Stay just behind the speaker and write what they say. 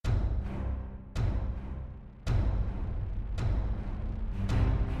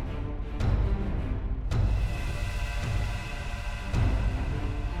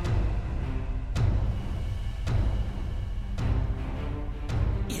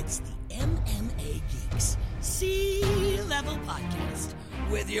Level Podcast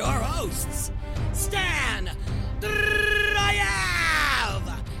with your hosts, Stan Drayev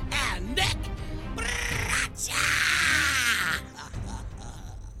and Nick Bracha.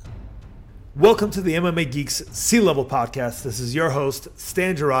 Welcome to the MMA Geeks C-Level Podcast. This is your host,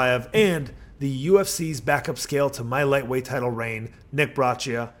 Stan Drayev, and the UFC's backup scale to my lightweight title reign, Nick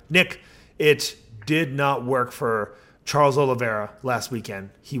Bracha. Nick, it did not work for Charles Oliveira last weekend.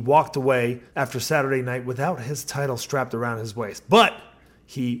 He walked away after Saturday night without his title strapped around his waist. But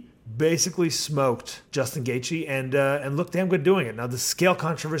he basically smoked Justin Gaethje and looked damn good doing it. Now, the scale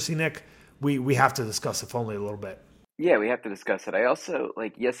controversy, Nick, we have to discuss if only a little bit. Yeah, we have to discuss it. I also,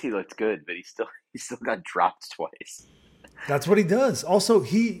 yes, he looked good, but he still got dropped twice. That's what he does. Also,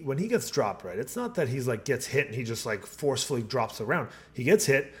 when he gets dropped, right, it's not that he's gets hit and he just forcefully drops around. He gets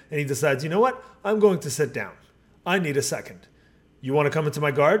hit and he decides, you know what? I'm going to sit down. I need a second. You want to come into my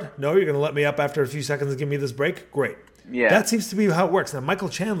guard? No, you're going to let me up after a few seconds and give me this break? Great. Yeah. That seems to be how it works. Now, Michael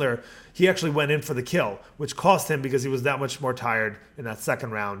Chandler, he actually went in for the kill, which cost him because he was that much more tired in that second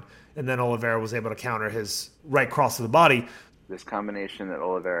round. And then Oliveira was able to counter his right cross to the body. This combination that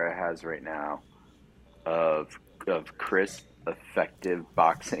Oliveira has right now of crisp, effective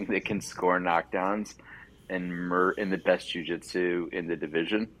boxing that can score knockdowns and in the best jiu-jitsu in the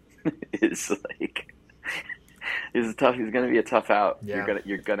division is is tough. He's going to be a tough out. Yeah.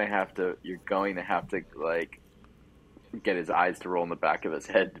 You're going to have to get his eyes to roll in the back of his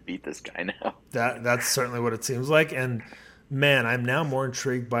head to beat this guy now. That's certainly what it seems like. And man, I'm now more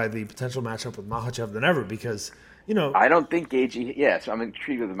intrigued by the potential matchup with Makhachev than ever because, I don't think Gaethje. Yes, I'm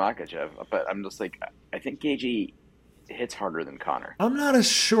intrigued with Makhachev, but I'm just I think Gaethje hits harder than Conor. I'm not as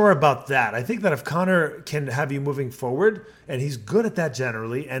sure about that. I think that if Conor can have you moving forward, and he's good at that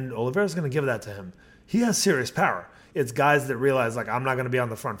generally, and Oliveira's going to give that to him, he has serious power. It's guys that realize, I'm not going to be on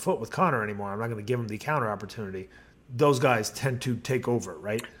the front foot with Conor anymore. I'm not going to give him the counter opportunity. Those guys tend to take over,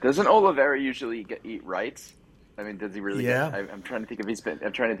 right? Doesn't Oliveira usually eat rights? I mean, does he really? Yeah. I'm trying to think if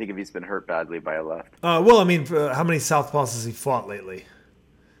he's been hurt badly by a left. How many southpaws has he fought lately?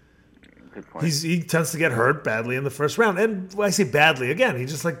 Good point. He tends to get hurt badly in the first round. And when I say badly, again, he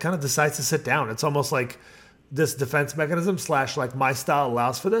just kind of decides to sit down. It's almost like this defense mechanism / my style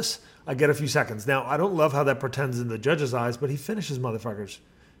allows for this. I get a few seconds. Now, I don't love how that pretends in the judge's eyes, but he finishes motherfuckers.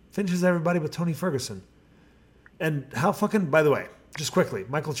 Finishes everybody but Tony Ferguson. And how by the way, just quickly,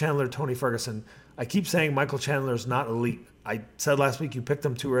 Michael Chandler, Tony Ferguson. I keep saying Michael Chandler is not elite. I said last week you picked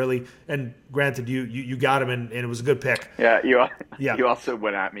him too early, and granted, you got him, and it was a good pick. Yeah, you also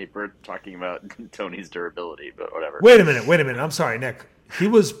went at me for talking about Tony's durability, but whatever. Wait a minute. I'm sorry, Nick. He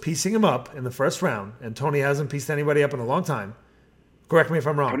was piecing him up in the first round, and Tony hasn't pieced anybody up in a long time. Correct me if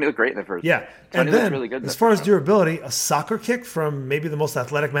I'm wrong. Tony looked great in the first. Yeah, Tony and then really good as far as durability, a soccer kick from maybe the most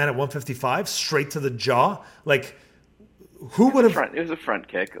athletic man at 155, straight to the jaw, Who would have? It was a front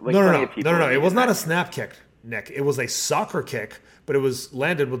kick. No. It was not a snap kick, Nick. It was a soccer kick, but it was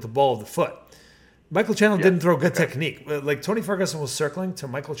landed with the ball of the foot. Michael Chandler didn't throw good technique. Tony Ferguson was circling to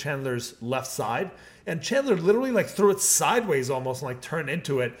Michael Chandler's left side, and Chandler literally threw it sideways almost and turned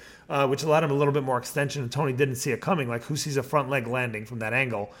into it, which allowed him a little bit more extension, and Tony didn't see it coming. Who sees a front leg landing from that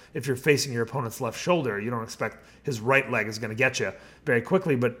angle? If you're facing your opponent's left shoulder, you don't expect his right leg is going to get you very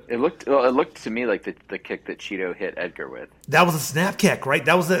quickly. But it looked to me like the kick that Cheeto hit Edgar with. That was a snap kick, right?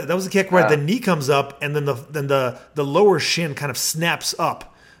 That was a kick where the knee comes up and then the lower shin kind of snaps up.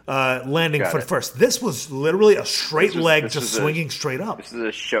 Landing foot first. This was literally a straight leg just swinging straight up. This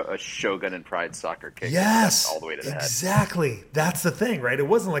is a Shogun and Pride soccer kick. Yes, all the way to the head. Exactly. That's the thing, right? It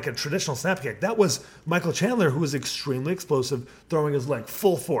wasn't like a traditional snap kick. That was Michael Chandler, who was extremely explosive, throwing his leg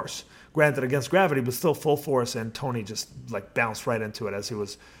full force. Granted, against gravity, but still full force. And Tony just bounced right into it as he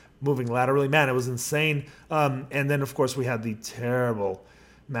was moving laterally. Man, it was insane. And then, of course, we had the terrible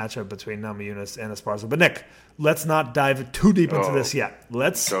matchup between Namajunas and Esparza. But Nick, let's not dive too deep into this yet.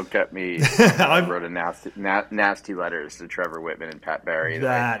 Don't get me. I wrote nasty letters to Trevor Whitman and Pat Barry.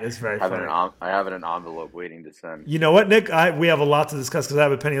 That is very funny. I have it in an envelope waiting to send. You know what, Nick? We have a lot to discuss because I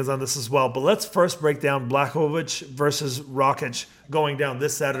have opinions on this as well. But let's first break down Blachowicz versus Rakic going down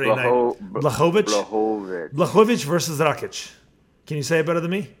this Saturday night. Blachowicz versus Rakic. Can you say it better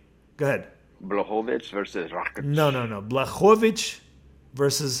than me? Go ahead. Blachowicz versus Rakic. No. Blachowicz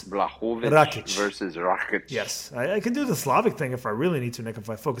versus Rakic. Yes, I can do the Slavic thing if I really need to, Nick, if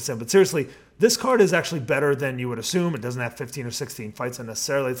I focus in. But seriously, this card is actually better than you would assume. It doesn't have 15 or 16 fights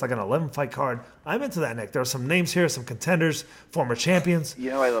unnecessarily. It's like an 11-fight card. I'm into that, Nick. There are some names here, some contenders, former champions.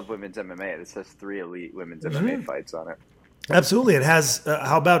 I love women's MMA. This has 3 elite women's MMA fights on it. Absolutely. It has,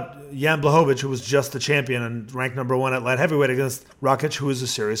 how about Jan Blachowicz, who was just the champion and ranked number 1 at light heavyweight, against Rakic, who is a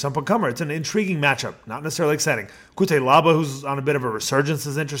serious up-and-comer. It's an intriguing matchup, not necessarily exciting. Kute Laba, who's on a bit of a resurgence,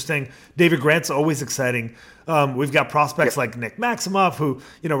 is interesting. David Grant's always exciting. We've got prospects like Nick Maximov, who,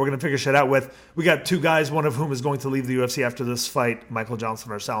 we're going to figure shit out with. We got 2 guys, one of whom is going to leave the UFC after this fight, Michael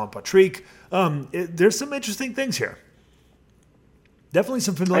Johnson or Salman Patrick. There's some interesting things here. Definitely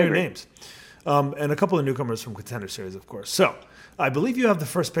some familiar names. And a couple of newcomers from Contender Series, of course. So, I believe you have the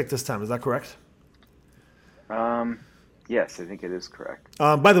first pick this time. Is that correct? Yes, I think it is correct.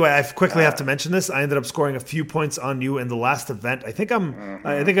 By the way, I quickly have to mention this. I ended up scoring a few points on you in the last event. I think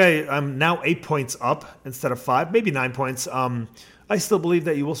I'm now 8 points up instead of 5, maybe 9 points. I still believe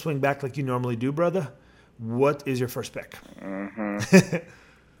that you will swing back like you normally do, brother. What is your first pick?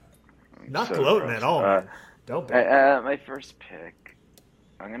 Not so gloating at all. Man. Don't be. My first pick,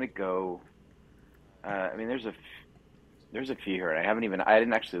 I'm gonna go. There's a few here, and I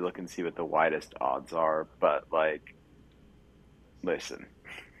didn't actually look and see what the widest odds are, but listen,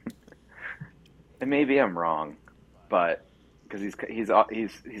 and maybe I'm wrong, but because he's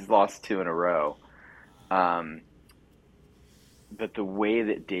lost 2 in a row, but the way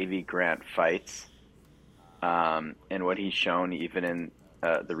that Davy Grant fights, and what he's shown even in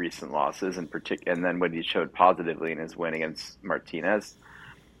the recent losses, and then what he showed positively in his win against Martinez.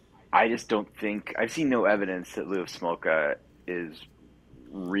 I just don't think I've seen no evidence that Louis Smolka is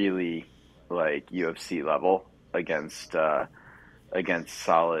really UFC level against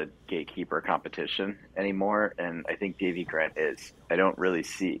solid gatekeeper competition anymore, and I think Davy Grant is. I don't really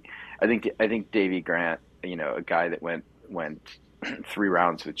see. I think Davy Grant, a guy that went 3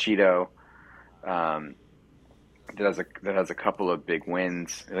 rounds with Cheeto, that has a couple of big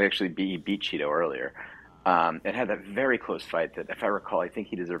wins. He beat Cheeto earlier. And had that very close fight that, if I recall, I think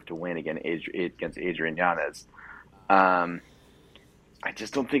he deserved to win against Adrian Yanez. I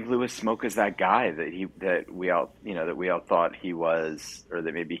just don't think Louis Smolka is that guy that we all thought he was, or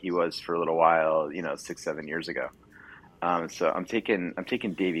that maybe he was for a little while, 6-7 years ago. So I'm taking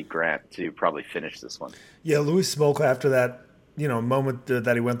Davy Grant to probably finish this one. Yeah, Louis Smolka, after that moment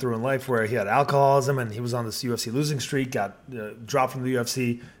that he went through in life where he had alcoholism and he was on this UFC losing streak, got dropped from the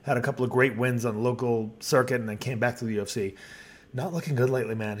UFC, had a couple of great wins on the local circuit, and then came back to the UFC. Not looking good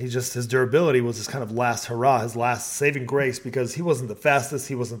lately, man. His durability was his kind of last hurrah, his last saving grace, because he wasn't the fastest,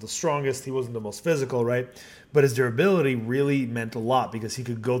 he wasn't the strongest, he wasn't the most physical, right? But his durability really meant a lot because he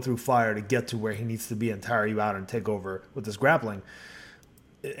could go through fire to get to where he needs to be and tire you out and take over with his grappling.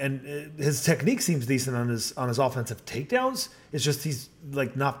 And his technique seems decent on his offensive takedowns. It's just he's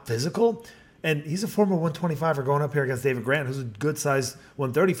not physical. And he's a former 125er going up here against David Grant, who's a good-sized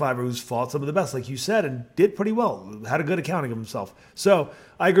 135er who's fought some of the best, like you said, and did pretty well, had a good accounting of himself. So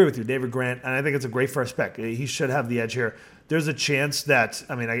I agree with you, David Grant, and I think it's a great first pick. He should have the edge here. There's a chance that,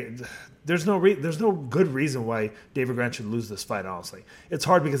 there's no good reason why David Grant should lose this fight, honestly. It's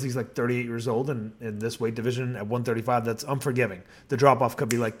hard because he's 38 years old, and in this weight division at 135, that's unforgiving. The drop-off could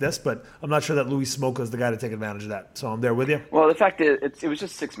be like this, but I'm not sure that Louis Smolka is the guy to take advantage of that. So I'm there with you. Well, the fact that it was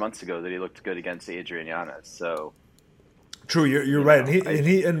just 6 months ago that he looked good against Adrian Yanez, so... True, you're right, and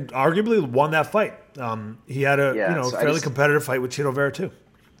he arguably won that fight. He had a fairly competitive fight with Chito Vera too.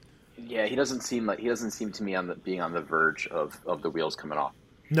 Yeah, he doesn't seem to me being on the verge of the wheels coming off.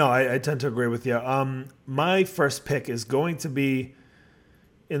 No, I tend to agree with you. My first pick is going to be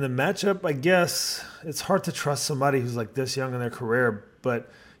in the matchup. I guess it's hard to trust somebody who's this young in their career, but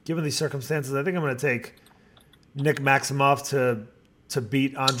given these circumstances, I think I'm going to take Nick Maximov to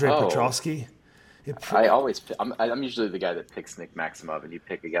beat Andre Petroski. I'm usually the guy that picks Nick Maximov, and you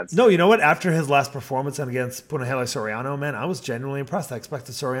pick against him. No, you know what? After his last performance against Punahele Soriano, man, I was genuinely impressed. I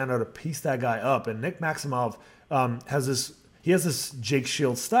expected Soriano to piece that guy up, and Nick Maximov has this Jake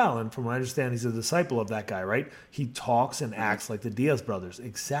Shields style, and from what I understand, he's a disciple of that guy, right? He talks and acts like the Diaz brothers,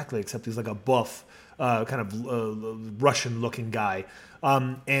 exactly, except he's like a buff, kind of Russian-looking guy,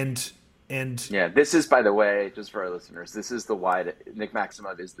 And yeah, this is, by the way, just for our listeners, this is Nick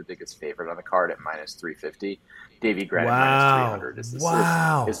Maximov is the biggest favorite on the card at -350. Davy Grant at -300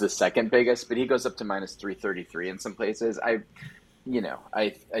 is the second biggest, but he goes up to -333 in some places. I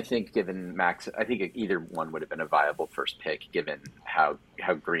think given Max, I think either one would have been a viable first pick given how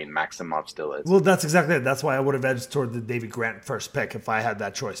green Maximov still is. Well, that's exactly it. That's why I would have edged toward the Davy Grant first pick if I had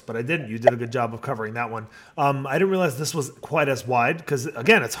that choice, but I didn't. You did a good job of covering that one. I didn't realize this was quite as wide because,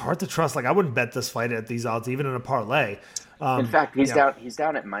 again, it's hard to trust. I wouldn't bet this fight at these odds, even in a parlay. In fact, he's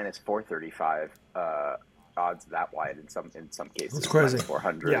down at -435 odds that wide in some cases. That's crazy.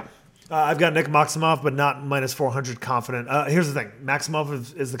 -400. Yeah. I've got Nick Maximov, but not minus 400 confident. Here's the thing.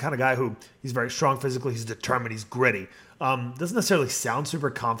 Maximov is the kind of guy who he's very strong physically. He's determined. He's gritty. Doesn't necessarily sound super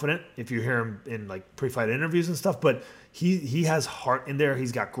confident if you hear him in like pre-fight interviews and stuff, but he has heart in there.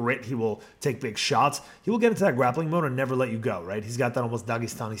 He's got grit. He will take big shots. He will get into that grappling mode and never let you go, right? He's got that almost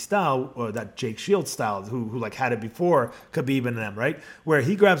Dagestani style, or that Jake Shields style, who like had it before Khabib and them, right? Where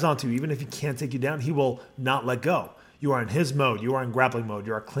he grabs onto you, even if he can't take you down, he will not let go. You are in his mode. You are in grappling mode.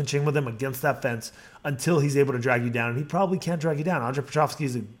 You are clinching with him against that fence until he's able to drag you down. And he probably can't drag you down. Andre Petroski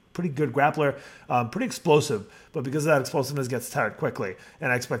is a pretty good grappler, pretty explosive. But because of that explosiveness, gets tired quickly.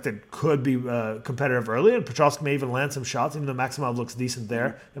 And I expect it could be competitive early. And Petroski may even land some shots, even though Maximov looks decent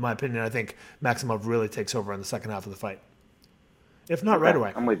there. In my opinion, I think Maximov really takes over in the second half of the fight. If not right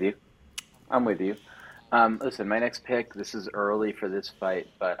away. I'm with you. Listen, my next pick, this is early for this fight,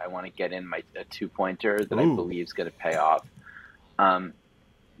 but I want to get in a two-pointer that I believe is going to pay off.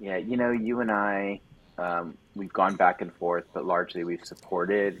 You and I, we've gone back and forth, but largely we've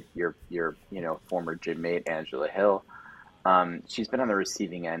supported your former gym mate, Angela Hill. She's been on the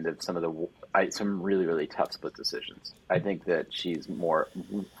receiving end of some really, really tough split decisions. I think that she's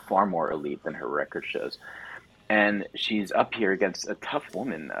far more elite than her record shows. And she's up here against a tough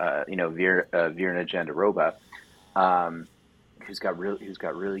woman, Virna Jandiroba, who's got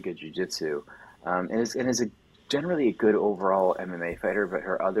really good jiu-jitsu, and is generally a good overall MMA fighter. But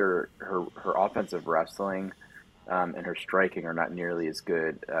her offensive wrestling and her striking are not nearly as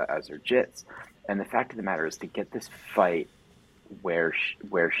good as her jits. And the fact of the matter is, to get this fight where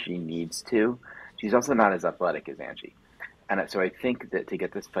she needs to, she's also not as athletic as Angie. And so I think that to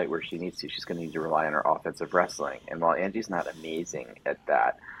get this fight where she needs to, she's going to need to rely on her offensive wrestling. And while Angie's not amazing at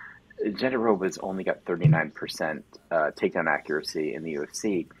that, Jandiroba's only got 39% takedown accuracy in the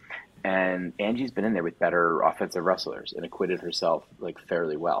UFC. And Angie's been in there with better offensive wrestlers and acquitted herself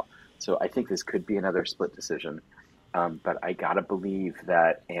fairly well. So I think this could be another split decision. But I got to believe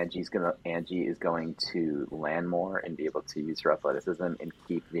that Angie is going to land more and be able to use her athleticism and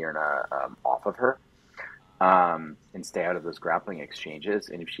keep Virna off of her. And stay out of those grappling exchanges.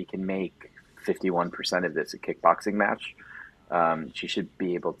 And if she can make 51% of this a kickboxing match, she should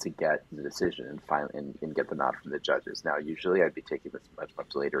be able to get the decision and get the nod from the judges. Now, usually I'd be taking this much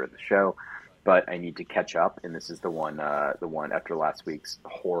later in the show, but I need to catch up. And this is the one after last week's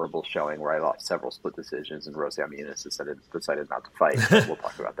horrible showing where I lost several split decisions and Rose Namajunas decided not to fight. We'll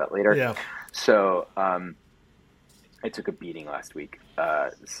talk about that later. Yeah. So I took a beating last week.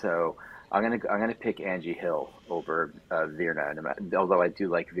 So I'm gonna pick Angie Hill over Virna, and although I do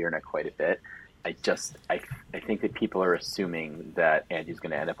like Virna quite a bit, I think that people are assuming that Angie's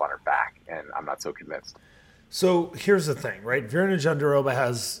going to end up on her back, and I'm not so convinced. So here's the thing, right? Virna Jandiroba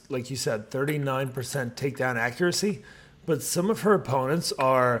has, like you said, 39% takedown accuracy, but some of her opponents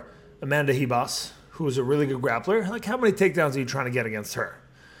are Amanda Ribas, who is a really good grappler. Like, how many takedowns are you trying to get against her?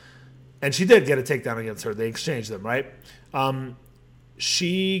 And she did get a takedown against her. They exchanged them, right?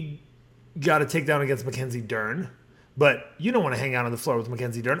 She got a takedown against Mackenzie Dern, but you don't want to hang out on the floor with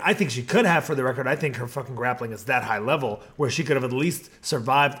Mackenzie Dern. I think she could have, for the record. I think her fucking grappling is that high level where she could have at least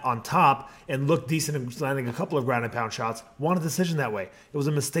survived on top and looked decent in landing a couple of ground and pound shots. Won a decision that way. It was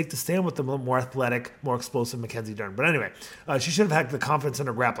a mistake to stand with the more athletic, more explosive Mackenzie Dern. But anyway, she should have had the confidence in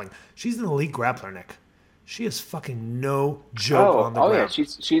her grappling. She's an elite grappler, Nick. She is fucking no joke on the ground. Yeah,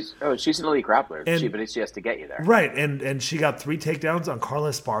 she's an elite grappler, but she has to get you there. Right, and she got 3 takedowns on Carla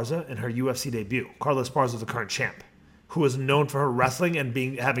Esparza in her UFC debut. Carla Esparza is the current champ, who is known for her wrestling and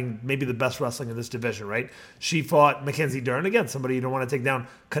having maybe the best wrestling in this division, right? She fought Mackenzie Dern, again, somebody you don't want to take down.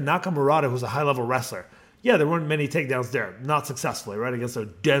 Kanaka Murata, who's a high-level wrestler. Yeah, there weren't many takedowns there, not successfully, right, against a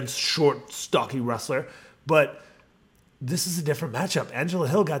dense, short, stocky wrestler. But this is a different matchup. Angela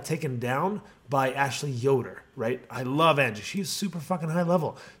Hill got taken down by Ashley Yoder, right? I love Angie. She's super fucking high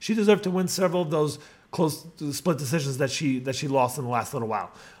level. She deserved to win several of those close split decisions that she lost in the last little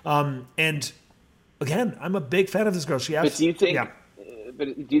while. And again, I'm a big fan of this girl. But do you think? Yeah.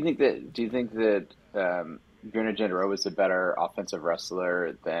 But do you think that Virna Jandiroba is a better offensive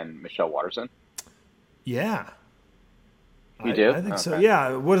wrestler than Michelle Waterson? Yeah. You do? I think so.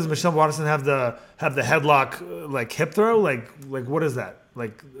 Yeah. What does Michelle Waterson have the headlock hip throw? Like what is that?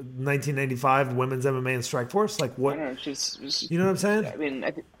 Like 1995 women's MMA and Strikeforce? Like what? I don't know, she's you know what I'm saying?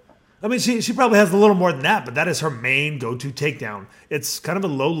 I mean, she probably has a little more than that, but that is her main go-to takedown. It's kind of a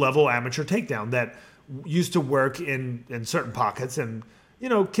low-level amateur takedown that used to work in certain pockets and,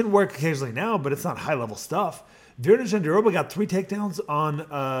 can work occasionally now, but it's not high-level stuff. Virna Jandiroba got 3 takedowns on,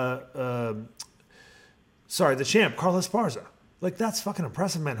 the champ, Carla Esparza. Like, that's fucking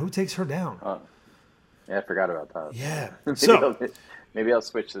impressive, man. Who takes her down? Yeah, I forgot about that. Yeah. So, Maybe I'll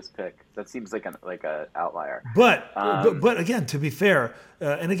switch this pick. That seems like a outlier. But again, to be fair,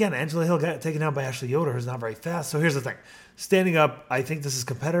 and again, Angela Hill got taken out by Ashley Yoder, who's not very fast. So here's the thing: standing up, I think this is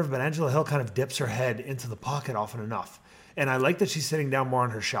competitive, but Angela Hill kind of dips her head into the pocket often enough. And I like that she's sitting down more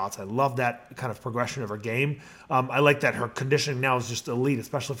on her shots. I love that kind of progression of her game. I like that her conditioning now is just elite,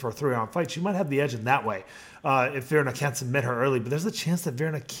 especially for a 3-round fight. She might have the edge in that way if Virna can't submit her early. But there's a chance that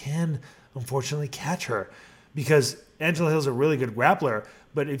Virna can, unfortunately, catch her because Angela Hill's a really good grappler.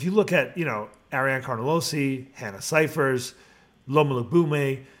 But if you look at, Ariane Carnelosi, Hannah Cyphers, Loma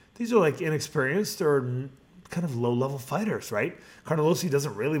Lubume, these are like inexperienced or kind of low-level fighters, right? Carnelosi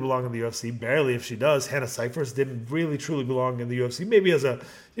doesn't really belong in the UFC, barely if she does. Hannah Cyphers didn't really, truly belong in the UFC. Maybe as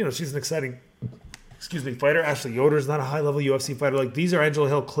she's an exciting, fighter. Ashley Yoder is not a high-level UFC fighter. Like, these are Angela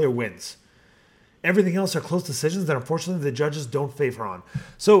Hill clear wins. Everything else are close decisions that, unfortunately, the judges don't favor on.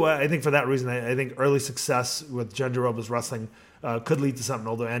 So I think for that reason, I think early success with Jen Jaroba's wrestling could lead to something,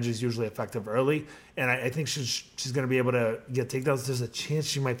 although Angie's usually effective early. And I think she's going to be able to get takedowns. There's a chance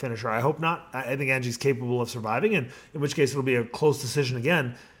she might finish her. I hope not. I think Angie's capable of surviving, and in which case it'll be a close decision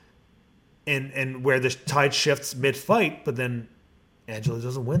again, and where the tide shifts mid-fight, but then Angela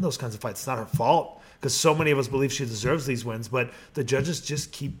doesn't win those kinds of fights. It's not her fault, because so many of us believe she deserves these wins, but the judges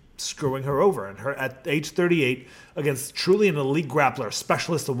just keep screwing her over. And her at age 38, against truly an elite grappler, a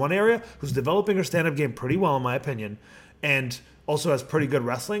specialist in one area, who's developing her stand-up game pretty well, in my opinion, and also has pretty good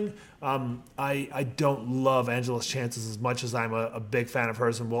wrestling. I don't love Angela's chances as much as I'm a big fan of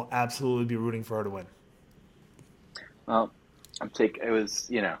hers, and will absolutely be rooting for her to win. Well, I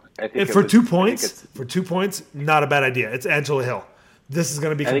think for 2 points, not a bad idea. It's Angela Hill. This is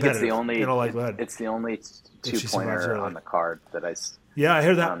going to be competitive. I think it's the only two-pointer on the card that I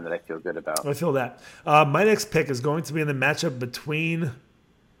hear that. That I feel good about. I feel that. My next pick is going to be in the matchup between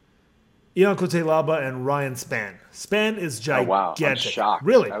Ion Cutelaba and Ryan Spann. Spann is gigantic. Oh, wow. I'm shocked.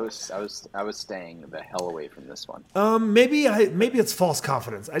 Really? I was staying the hell away from this one. Maybe it's false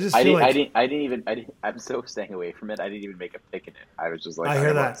confidence. I'm so staying away from it. I didn't even make a pick in it. I was just like, I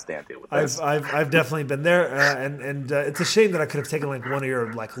hear that. Stand deal with this. I've definitely been there, and it's a shame that I could have taken like one of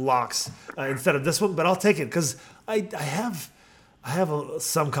your like locks instead of this one, but I'll take it because I have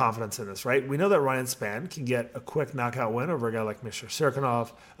some confidence in this, right? We know that Ryan Spann can get a quick knockout win over a guy like Mr.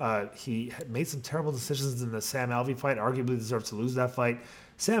 Serkinov. He made some terrible decisions in the Sam Alvey fight, arguably deserved to lose that fight.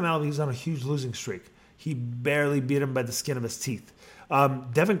 Sam Alvey was on a huge losing streak. He barely beat him by the skin of his teeth.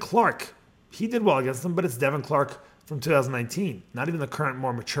 Devin Clark, he did well against him, but it's Devin Clark from 2019, not even the current,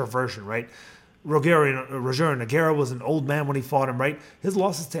 more mature version, right? Roger Nogueira was an old man when he fought him, right? His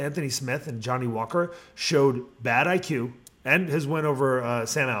losses to Anthony Smith and Johnny Walker showed bad IQ, and his win over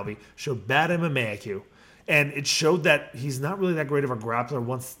Sam Alvey showed bad MMA IQ. And it showed that he's not really that great of a grappler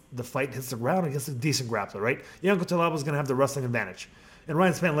once the fight hits the ground against a decent grappler, right? Ion Cutelaba is going to have the wrestling advantage. And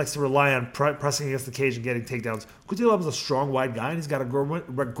Ryan Spann likes to rely on pressing against the cage and getting takedowns. Cutelaba is a strong, wide guy, and he's got a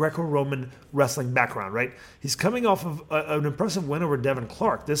Greco-Roman wrestling background, right? He's coming off of an impressive win over Devin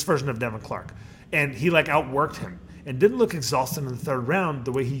Clark, this version of Devin Clark. And he outworked him and didn't look exhausted in the third round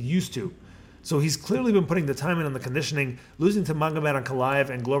the way he used to. So he's clearly been putting the time in on the conditioning, losing to Magomed Ankalaev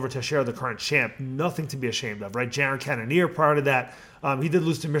and Glover Teixeira, the current champ. Nothing to be ashamed of, right? Jared Cannonier prior to that. He did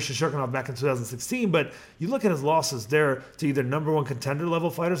lose to Mr. Serkinov back in 2016, but you look at his losses, they're to either number one contender level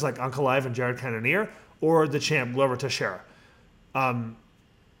fighters like Ankalaev and Jared Cannonier or the champ, Glover Teixeira.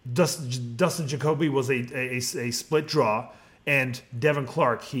 Dustin Jacoby was a split draw, and Devin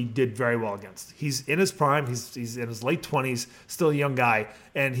Clark, he did very well against. He's in his prime. He's in his late 20s, still a young guy,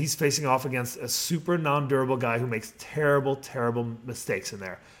 and he's facing off against a super non-durable guy who makes terrible, terrible mistakes in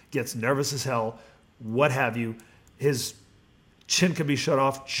there. Gets nervous as hell, what have you. His chin can be shut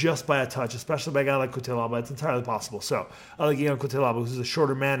off just by a touch, especially by a guy like Cutelaba. It's entirely possible. So I like Ion Cutelaba, who's a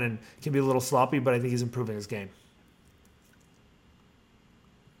shorter man and can be a little sloppy, but I think he's improving his game.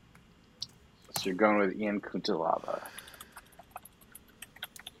 So you're going with Ion Cutelaba.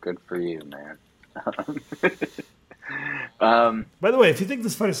 Good for you, man. By the way, if you think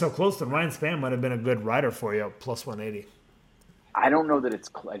this fight is so close, then Ryan Spann might have been a good rider for you, plus 180. I don't know that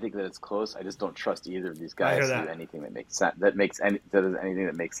I think that it's close. I just don't trust either of these guys to do anything that makes sense. That does anything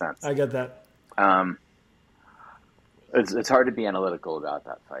that makes sense. I get that. It's hard to be analytical about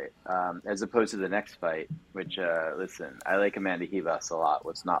that fight, as opposed to the next fight. Which, listen, I like Amanda Ribas a lot.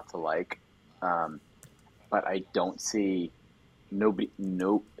 What's not to like? But I don't see.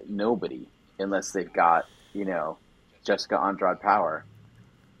 Nobody, unless they've got, Jessica Andrade power,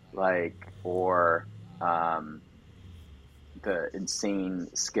 or the insane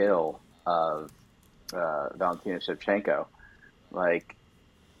skill of Valentina Shevchenko.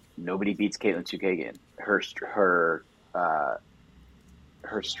 Nobody beats Caitlin Chukagian. Her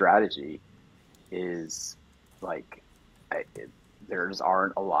her strategy is like there just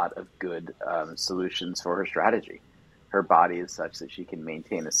aren't a lot of good solutions for her strategy. Her body is such that she can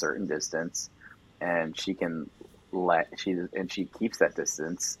maintain a certain distance, and she keeps that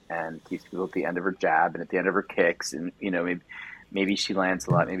distance and keeps people at the end of her jab and at the end of her kicks, and maybe she lands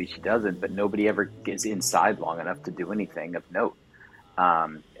a lot, maybe she doesn't, but nobody ever gets inside long enough to do anything of note.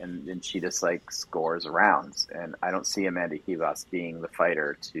 And she just like scores rounds, and I don't see Amanda Ribas being the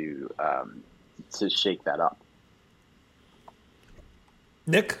fighter to shake that up.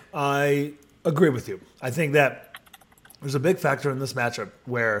 Nick, I agree with you. I think that there's a big factor in this matchup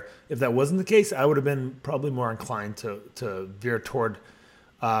where if that wasn't the case, I would have been probably more inclined to veer toward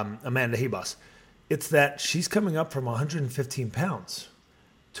Amanda Ribas. It's that she's coming up from 115 pounds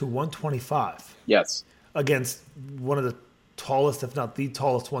to 125. Yes. Against one of the tallest, if not the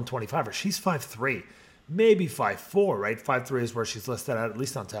tallest 125er. She's 5'3", maybe 5'4", right? 5'3" is where she's listed at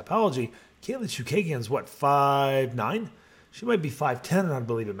least on Tapology. Katlyn Chookagian's what, 5'9"? She might be 5'10", and I'd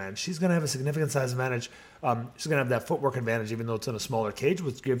believe it, man. She's going to have a significant size advantage. She's going to have that footwork advantage, even though it's in a smaller cage,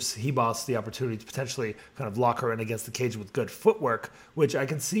 which gives Ribas the opportunity to potentially kind of lock her in against the cage with good footwork, which I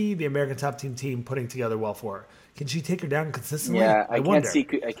can see the American Top Team putting together well for her. Can she take her down consistently? Yeah, I wonder.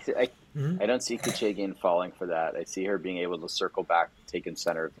 I don't see Chookagian falling for that. I see her being able to circle back, taking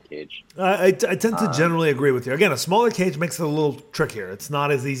center of the cage. I tend to generally agree with you. Again, a smaller cage makes it a little trickier. It's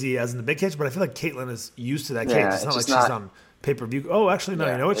not as easy as in the big cage, but I feel like Katlyn is used to that cage. Yeah, it's not like she's on pay-per-view. Oh, actually,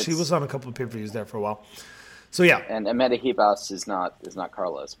 no, you know what? She was on a couple of pay-per-views there for a while. So, yeah. And Amanda Ribas is not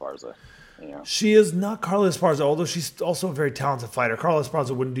Carla Esparza. She is not Carla Esparza, although she's also a very talented fighter. Carla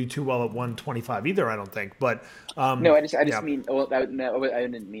Esparza wouldn't do too well at 125 either, I don't think. But no, I just mean. Well, I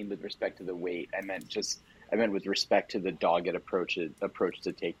didn't mean with respect to the weight. I meant with respect to the dogged approach to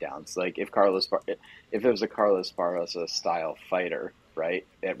takedowns. Like if it was a Carla Esparza style fighter, right,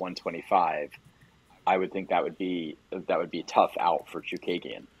 at 125, I would think that would be a tough out for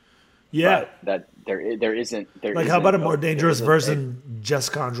Chookagian. Yeah, but there isn't. How about a more dangerous version,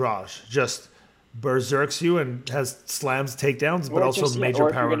 Jessica Andrade? Just berserks you and has slams, takedowns, but also major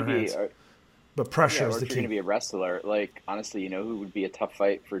power in her hands. But pressure is the key. If you're going to be a wrestler, like honestly, who would be a tough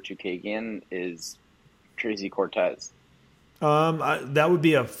fight for Chookagian is Tracy Cortez. That would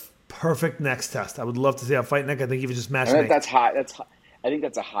be a perfect next test. I would love to see a fight, Nick. I think if you just match. I think that's high. I think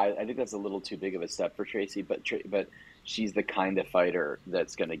that's a little too big of a step for Tracy, but she's the kind of fighter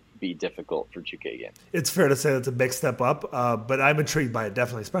that's going to be difficult for Chookagian. It's fair to say that's a big step up, but I'm intrigued by it,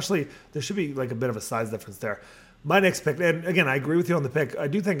 definitely. Especially, there should be like a bit of a size difference there. My next pick, and again, I agree with you on the pick. I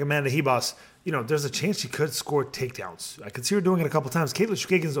do think Amanda Ribas, there's a chance she could score takedowns. I could see her doing it a couple times. Katlyn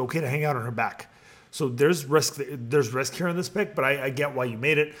Chookagian's okay to hang out on her back. So there's risk here in this pick, but I get why you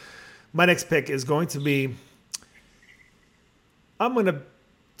made it. My next pick is going to be, I'm going to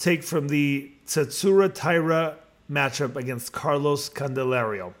take from the Tetsuro Taira matchup against Carlos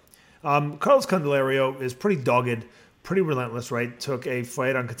Candelario. Carlos Candelario is pretty dogged, pretty relentless, right? Took a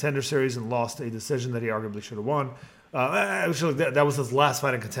fight on Contender Series and lost a decision that he arguably should have won. Actually, that was his last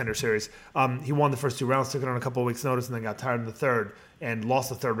fight in Contender Series. He won the first 2 rounds, took it on a couple of weeks' notice, and then got tired in the third and lost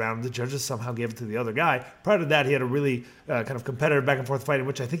the third round. The judges somehow gave it to the other guy. Prior to that, he had a really kind of competitive back-and-forth fight in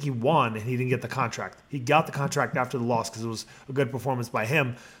which I think he won, and he didn't get the contract. He got the contract after the loss because it was a good performance by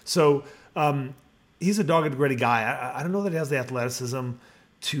him. So he's a dogged, gritty guy. I don't know that he has the athleticism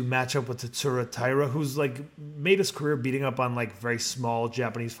to match up with Tetsuro Taira, who's like made his career beating up on like very small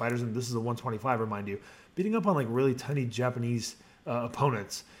Japanese fighters, and this is a 125, remind you, beating up on like really tiny Japanese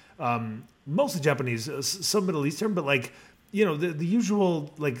opponents, mostly Japanese, some Middle Eastern, but like the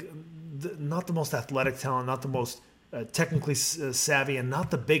usual not the most athletic talent, not the most technically savvy, and not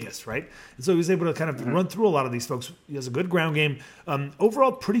the biggest, right? And so he was able to kind of run through a lot of these folks. He has a good ground game.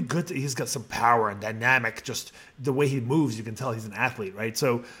 Overall, pretty good. He's got some power and dynamic. Just the way he moves, you can tell he's an athlete, right?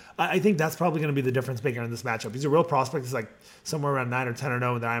 So I think that's probably going to be the difference maker in this matchup. He's a real prospect. He's like somewhere around 9 or 10 or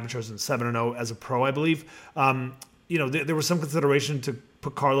 0 in the amateurs and 7 or 0 as a pro, I believe. There was some consideration to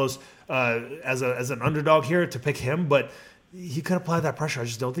put Carlos as an underdog here, to pick him, but he could apply that pressure. I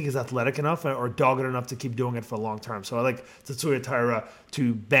just don't think he's athletic enough or dogged enough to keep doing it for a long term. So I like Tetsuro Taira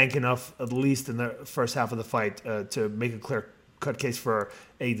to bank enough, at least in the first half of the fight, to make a clear-cut case for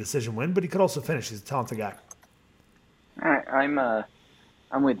a decision win. But he could also finish. He's a talented guy. All right,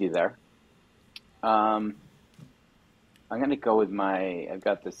 I'm with you there. I'm going to go with I've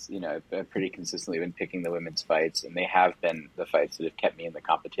got this, I've pretty consistently been picking the women's fights, and they have been the fights that have kept me in the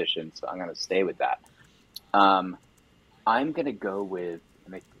competition, so I'm going to stay with that. I'm going to go with,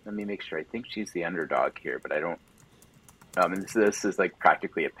 let me make sure, I think she's the underdog here, but I don't, and this is like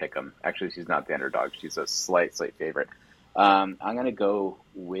practically a pick 'em. Actually, she's not the underdog. She's a slight favorite. I'm going to go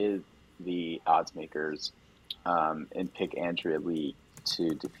with the odds makers and pick Andrea Lee to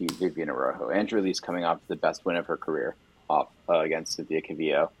defeat Vivian Araújo. Andrea Lee's coming off the best win of her career against Cynthia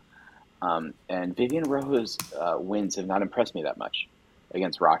Calvillo. And Vivian Araújo's wins have not impressed me that much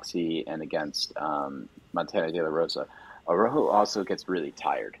against Roxy and against Montana De La Rosa. Araújo also gets really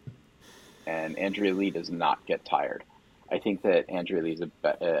tired, and Andrea Lee does not get tired. I think that Andrea Lee's I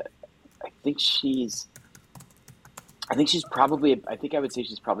think I would say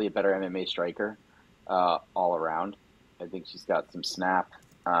she's probably a better MMA striker all around. I think she's got some snap,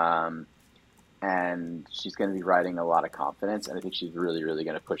 and she's going to be riding a lot of confidence, and I think she's really, really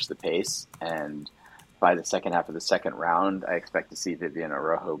going to push the pace. And by the second half of the second round, I expect to see Vivian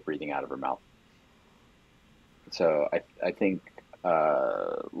Araújo breathing out of her mouth. So I think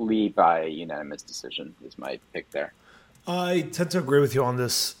Lee by unanimous decision is my pick there. I tend to agree with you on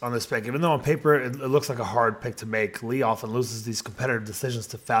this pick. Even though on paper it looks like a hard pick to make, Lee often loses these competitive decisions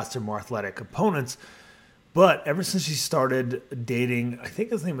to faster, more athletic opponents. But ever since she started dating, I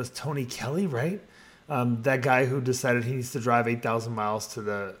think his name was Tony Kelly, right? That guy who decided he needs to drive 8,000 miles to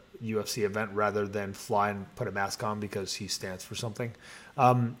the UFC event rather than fly and put a mask on because he stands for something.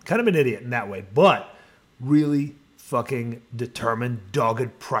 Kind of an idiot in that way, but really fucking determined,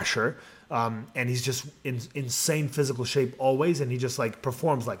 dogged pressure. And he's just in insane physical shape always, and he just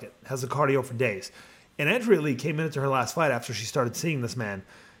performs like it, has the cardio for days. And Andrea Lee came into her last fight after she started seeing this man,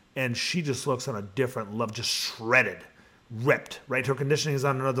 and she just looks on a different level, just shredded, ripped, right? Her conditioning is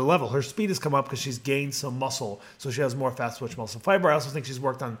on another level. Her speed has come up because she's gained some muscle, so she has more fast twitch muscle fiber. I also think she's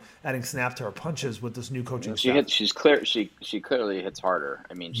worked on adding snap to her punches with this new coaching staff. She clearly hits harder.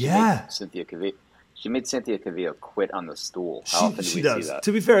 I mean, she made Cynthia Calvillo quit on the stool. How often do we see that?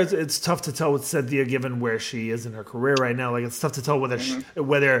 To be fair, it's tough to tell with Cynthia given where she is in her career right now. It's tough to tell whether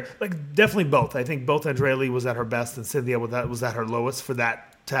definitely both. I think both Andrea Lee was at her best and Cynthia was at her lowest for that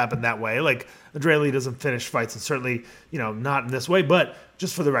to happen that way. Andrea Lee doesn't finish fights, and certainly not in this way. But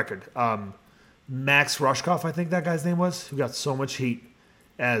just for the record, Max Rushkoff, I think that guy's name was, who got so much heat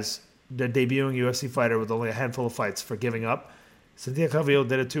as the debuting UFC fighter with only a handful of fights for giving up. Cynthia Calvillo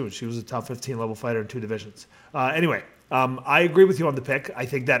did it too. She was a top 15 level fighter in 2 divisions. Anyway, I agree with you on the pick. I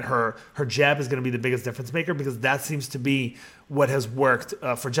think that her jab is going to be the biggest difference maker because that seems to be what has worked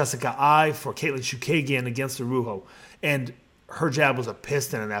for Jessica Ai, for Caitlin Chookagian against Araújo. And her jab was a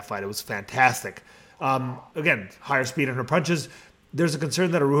piston in that fight. It was fantastic. Again, higher speed in her punches. There's a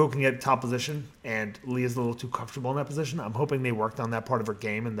concern that Araújo can get top position, and Lee is a little too comfortable in that position. I'm hoping they worked on that part of her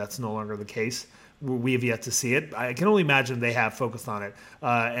game, and that's no longer the case. We have yet to see it. I can only imagine they have focused on it.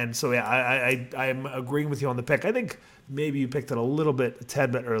 And so, yeah, I'm agreeing with you on the pick. I think maybe you picked it a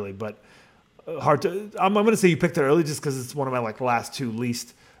tad bit early, but hard to. I'm going to say you picked it early just because it's one of my last 2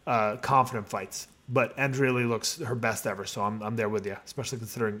 least confident fights. But Andrea Lee looks her best ever, so I'm there with you, especially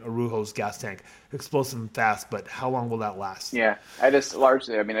considering Araujo's gas tank, explosive and fast. But how long will that last? Yeah, I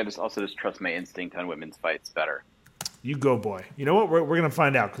also trust my instinct on women's fights better. You go, boy. You know what? We're going to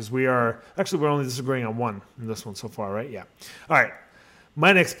find out because we're only disagreeing on one in this one so far, right? Yeah. All right.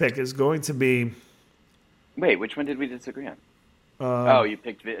 My next pick is going to be. Wait, which one did we disagree on? You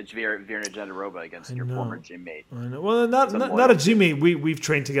picked Virna Jandiroba against your former gym mate. I know. Well, not a gym mate. We've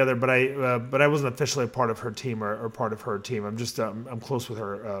trained together, but I wasn't officially a part of her team or part of her team. I'm just I'm close with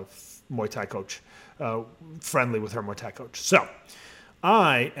her Muay Thai coach, friendly with her Muay Thai coach. So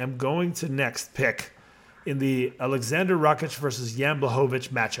I am going to next pick in the Alexander Rakic versus Jan Blachowicz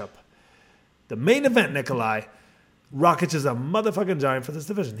matchup. The main event, Nikolai. Rakic is a motherfucking giant for this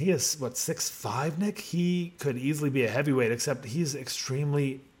division. He is, 6'5", Nick? He could easily be a heavyweight, except he's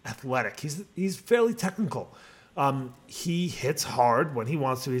extremely athletic. He's fairly technical. He hits hard when he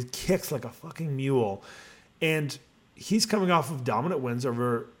wants to. He kicks like a fucking mule. And he's coming off of dominant wins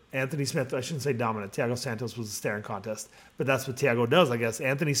over Anthony Smith. I shouldn't say dominant. Thiago Santos was a staring contest. But that's what Thiago does, I guess.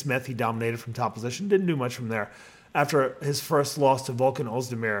 Anthony Smith, he dominated from top position. Didn't do much from there. After his first loss to Volkan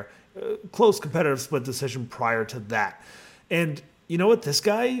Ozdemir, close competitive split decision prior to that. And you know what? This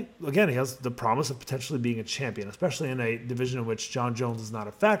guy, again, he has the promise of potentially being a champion, especially in a division in which John Jones is not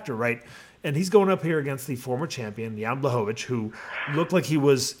a factor, right? And he's going up here against the former champion, Jan Blachowicz, who looked like he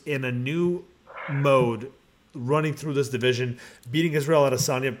was in a new mode running through this division, beating Israel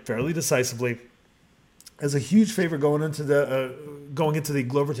Adesanya fairly decisively. As a huge favorite going into the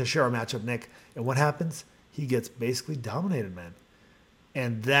Glover Teixeira matchup, Nick. And what happens? He gets basically dominated, man.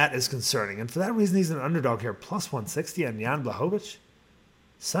 And that is concerning. And for that reason, he's an underdog here. Plus 160 on Jan Blachowicz.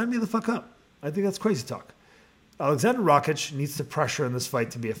 Sign me the fuck up. I think that's crazy talk. Alexander Rakic needs to pressure in this fight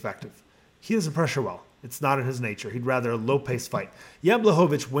to be effective. He doesn't pressure well. It's not in his nature. He'd rather a low-paced fight. Jan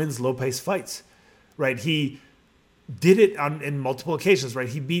Blachowicz wins low-paced fights, right? He did it in multiple occasions, right?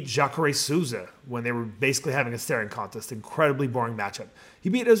 He beat Jacare Souza when they were basically having a staring contest. Incredibly boring matchup. He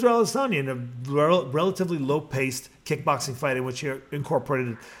beat Israel Adesanya in a relatively low-paced kickboxing fight in which he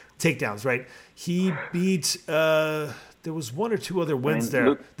incorporated takedowns, right? He beat... there was one or two other wins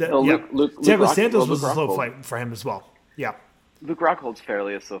there. Thiago Santos was a slow fight for him as well. Yeah. Luke Rockhold's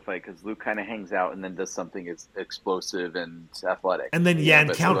fairly a slow fight because Luke kind of hangs out and then does something explosive and athletic. And then Yan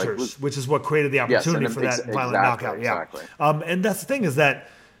counters, which is what created the opportunity for that violent knockout. Yeah. Exactly. And that's the thing is that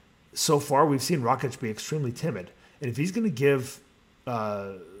so far we've seen Rakic be extremely timid. And if he's going to give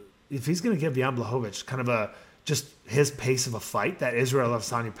Jan Blachowicz kind of just his pace of a fight, that Israel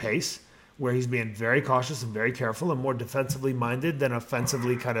Adesanya pace, where he's being very cautious and very careful and more defensively minded than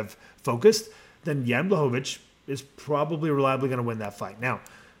offensively kind of focused, then Jan Blachowicz is probably reliably going to win that fight. Now,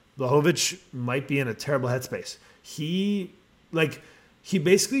 Blachowicz might be in a terrible headspace. He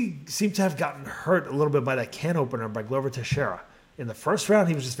basically seemed to have gotten hurt a little bit by that can opener by Glover Teixeira. In the first round,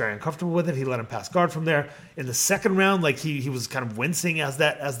 he was just very uncomfortable with it. He let him pass guard from there. In the second round, he was kind of wincing as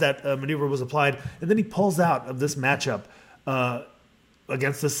that maneuver was applied, and then he pulls out of this matchup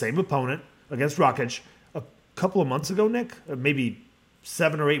against the same opponent, against Rakic, a couple of months ago, Nick, maybe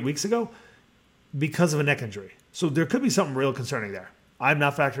 7 or 8 weeks ago, because of a neck injury. So there could be something real concerning there. I'm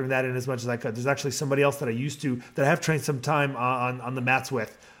not factoring that in as much as I could. There's actually somebody else that I have trained some time on the mats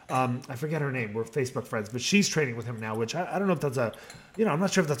with. I forget her name. We're Facebook friends, but she's training with him now, which I don't know if that's I'm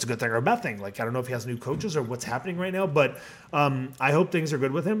not sure if that's a good thing or a bad thing. I don't know if he has new coaches or what's happening right now, but I hope things are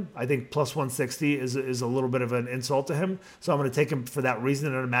good with him. I think plus 160 is a little bit of an insult to him. So I'm going to take him for that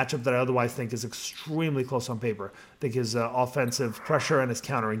reason in a matchup that I otherwise think is extremely close on paper. I think his offensive pressure and his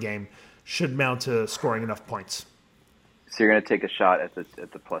countering game should mount to scoring enough points. So you're going to take a shot at the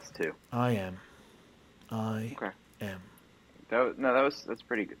 +2. I am. That's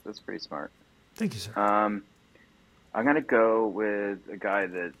pretty good. That's pretty smart. Thank you, sir. I'm going to go with a guy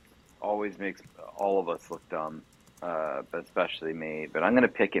that always makes all of us look dumb, but especially me. But I'm going to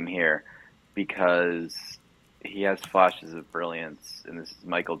pick him here because he has flashes of brilliance, and this is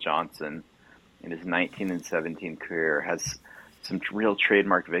Michael Johnson. In his 19-17 career, has some real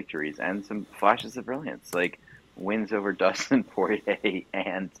trademark victories and some flashes of brilliance, like wins over Dustin Poirier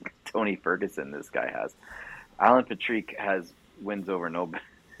and Tony Ferguson. This guy has. Alan Patrick has wins over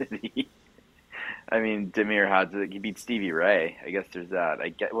nobody. I mean, Demir Hadzik, he beat Stevie Ray. I guess there's that.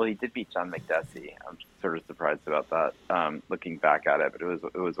 He did beat John McDessie. I'm sort of surprised about that, looking back at it, but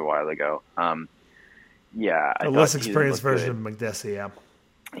it was a while ago. A less experienced version of McDessie, yeah.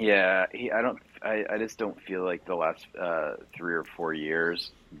 Yeah, I just don't feel like the last 3 or 4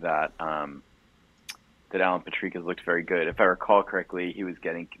 years that Alan Patrick has looked very good. If I recall correctly, he was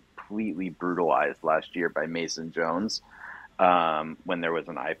getting completely brutalized last year by Mason Jones when there was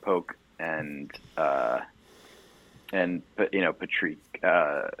an eye poke, and Patrick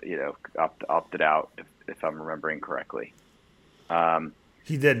opted out if I'm remembering correctly.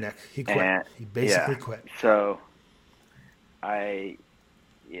 He did, Nick. He quit. He basically quit. So I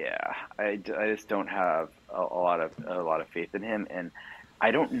just don't have a lot of faith in him, and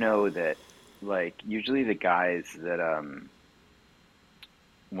I don't know that. Usually the guys that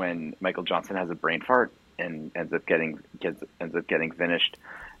when Michael Johnson has a brain fart and ends up getting finished,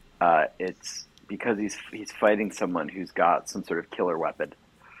 it's because he's fighting someone who's got some sort of killer weapon.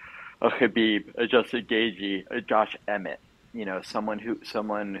 A Khabib, a Justin Gaethje, a Josh Emmett, someone who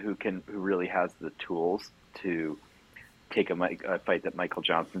really has the tools to take a fight that Michael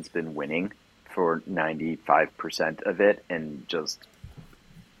Johnson's been winning for 95% of it and just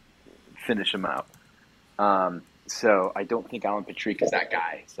finish him out. So I don't think Alan Patrick is that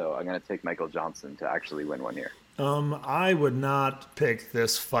guy. So I'm going to take Michael Johnson to actually win one here. I would not pick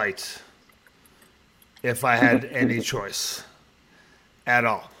this fight if I had any choice at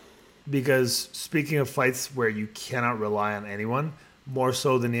all. Because speaking of fights where you cannot rely on anyone, more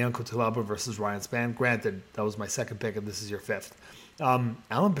so than Ian Cutelaba versus Ryan Spann, granted, that was my second pick and this is your fifth. Alan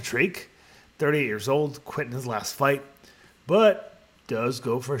Patrick, 38 years old, quit in his last fight, but does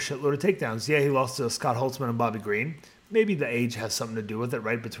go for a shitload of takedowns. Yeah, he lost to Scott Holtzman and Bobby Green. Maybe the age has something to do with it,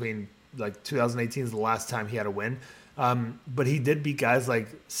 right? Between 2018 is the last time he had a win. But he did beat guys like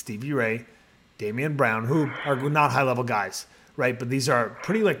Stevie Ray, Damian Brown, who are not high-level guys, right? But these are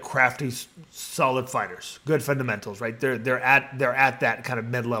pretty crafty, solid fighters, good fundamentals, right? They're at that kind of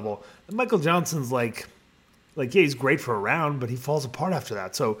mid-level. And Michael Johnson's he's great for a round, but he falls apart after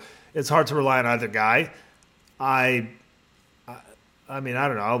that. So it's hard to rely on either guy. I mean, I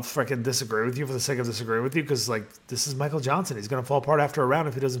don't know. I'll freaking disagree with you for the sake of disagreeing with you because, like, this is Michael Johnson. He's going to fall apart after a round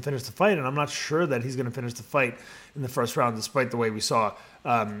if he doesn't finish the fight, and I'm not sure that he's going to finish the fight in the first round, despite the way we saw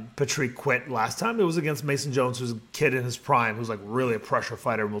Patrick quit last time. It was against Mason Jones, who's a kid in his prime, who's, like, really a pressure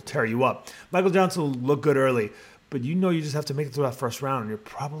fighter and will tear you up. Michael Johnson will look good early, but you just have to make it through that first round, and you're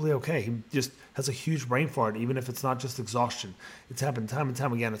probably okay. He just has a huge brain fart, even if it's not just exhaustion. It's happened time and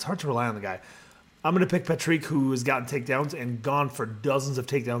time again. It's hard to rely on the guy. I'm going to pick Patrick, who has gotten takedowns and gone for dozens of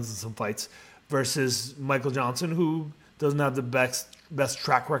takedowns in some fights, versus Michael Johnson, who doesn't have the best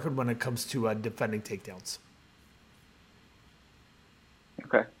track record when it comes to defending takedowns.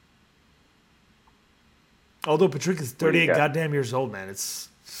 Okay. Although Patrick is 38 goddamn years old, man. It's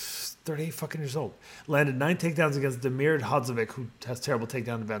 38 fucking years old. Landed 9 takedowns against Damir Hadzovic, who has terrible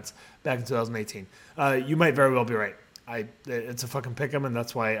takedown defense, back in 2018. You might very well be right. It's a fucking pick 'em, and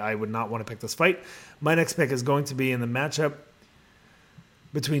that's why I would not want to pick this fight. My next pick is going to be in the matchup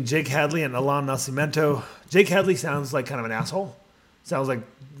between Jake Hadley and Alan Nascimento. Jake Hadley sounds like kind of an asshole. Sounds like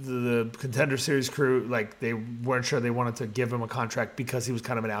the Contender Series crew, like they weren't sure they wanted to give him a contract because he was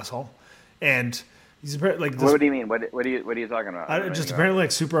kind of an asshole. And he's like, what do you mean? What are you talking about? Just apparently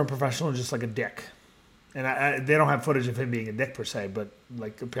like super unprofessional and just like a dick. And they don't have footage of him being a dick per se, but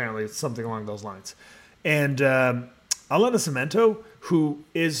like apparently it's something along those lines. And Alan Nascimento, who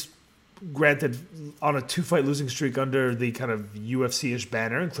is granted on a 2-fight losing streak under the kind of UFC-ish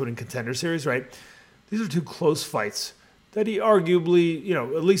banner, including Contender Series, right? These are 2 close fights that he arguably,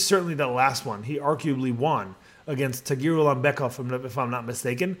 at least certainly that last one, he arguably won against Tagir Ulanbekov, if I'm not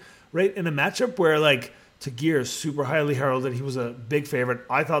mistaken, right? In a matchup where, like, Tagir is super highly heralded. He was a big favorite.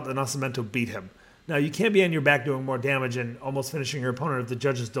 I thought that Nascimento beat him. Now, you can't be on your back doing more damage and almost finishing your opponent if the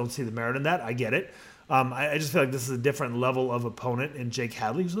judges don't see the merit in that. I get it. I just feel like this is a different level of opponent in Jake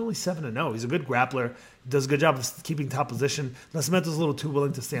Hadley, who's only 7-0. He's a good grappler. He does a good job of keeping top position. Nascimento's a little too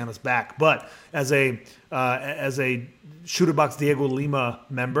willing to stay on his back. But as a Shooter Box Diego Lima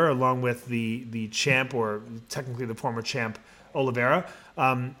member, along with the champ, or technically the former champ, Oliveira,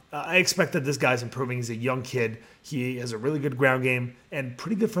 I expect that this guy's improving. He's a young kid. He has a really good ground game and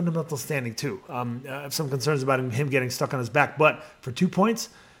pretty good fundamental standing, too. I have some concerns about him getting stuck on his back. But for 2 points,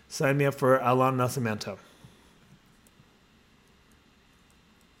 sign me up for Alan Nascimento.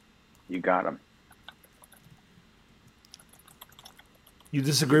 You got him. You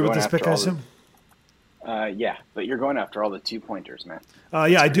disagree with this pick, I assume? Yeah, but you're going after all the 2-pointers, man.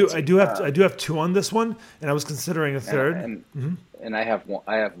 Yeah, I do have 2 on this one, and I was considering a third. And I have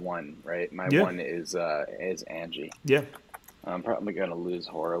one, right? My one is Angie. Yeah. I'm probably going to lose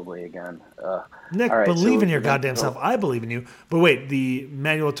horribly again. Nick, right, believe in your goddamn self. I believe in you. But wait, the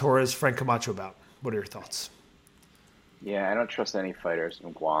Manuel Torres, Frank Camacho bout. What are your thoughts? Yeah, I don't trust any fighters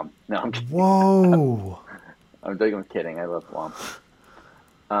from Guam. No, I'm kidding. Whoa. I'm kidding. I love Guam.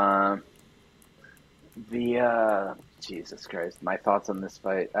 Jesus Christ. My thoughts on this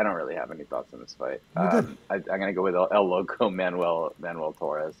fight. I don't really have any thoughts on this fight. I'm going to go with El Loco Manuel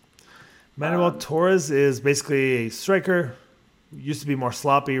Torres. Manuel Torres is basically a striker. Used to be more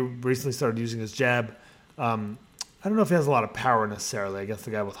sloppy. Recently started using his jab. I don't know if he has a lot of power necessarily against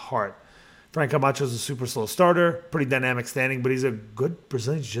the guy with heart. Frank Camacho is a super slow starter. Pretty dynamic standing, but he's a good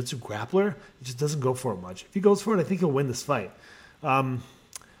Brazilian Jiu-Jitsu grappler. He just doesn't go for it much. If he goes for it, I think he'll win this fight. I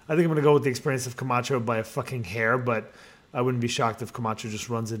think I'm going to go with the experience of Camacho by a fucking hair, but I wouldn't be shocked if Camacho just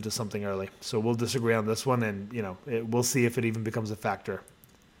runs into something early. So we'll disagree on this one, and we'll see if it even becomes a factor.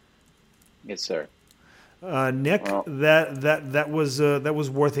 Yes, sir. Nick, well, that was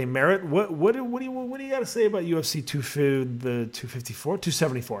worth a merit. What do you got to say about UFC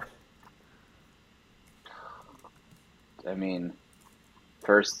 274? I mean,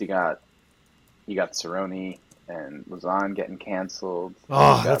 first you got Cerrone and Lausanne getting canceled.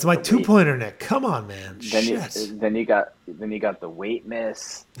 Oh, that's my 2-pointer, Nick. Come on, man. Then you got the weight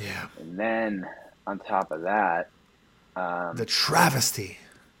miss. Yeah. And then on top of that, the travesty.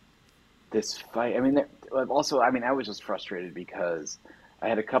 This fight. I mean, also, I was just frustrated because I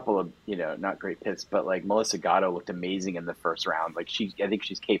had a couple of not great picks, but like Melissa Gatto looked amazing in the first round. Like I think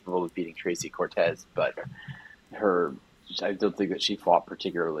she's capable of beating Tracy Cortez, but I don't think that she fought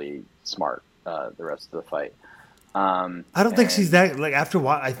particularly smart the rest of the fight. I don't think she's that. Like after a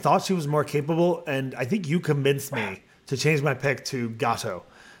while, I thought she was more capable, and I think you convinced me to change my pick to Gatto,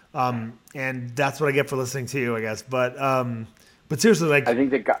 and that's what I get for listening to you, I guess. But seriously, like I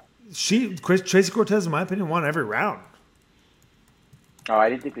think that Tracy Cortez, in my opinion, won every round. Oh, I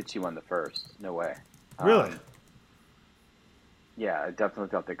didn't think that she won the first. No way. Really? Yeah, I definitely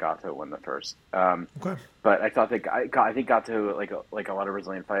thought that Gatto won the first. Okay. But I thought that I think Gatto, like a lot of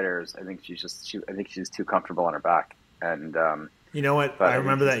Brazilian fighters, I think she's too comfortable on her back, and You know what? But I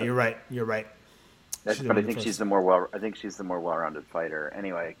remember that. You're right. You're right. But I think she's the more well-rounded fighter.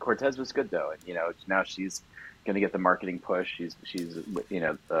 Anyway, Cortez was good though. Now she's going to get the marketing push. She's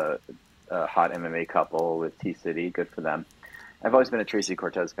a hot MMA couple with T City. Good for them. I've always been a Tracy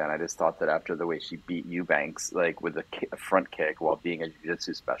Cortez fan. I just thought that after the way she beat Eubanks, like with a front kick while being a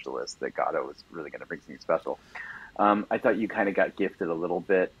jiu-jitsu specialist, that Gatto was really going to bring something special. I thought you kind of got gifted a little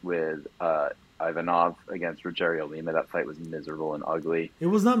bit with Ivanov against Rogerio Lima. That fight was miserable and ugly. It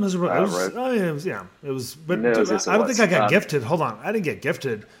was not miserable. It was. But No, dude, yes, it I don't was. think I got gifted. Hold on, I didn't get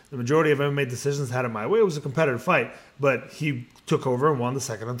gifted. The majority of MMA decisions had it my way. It was a competitive fight, but he took over and won the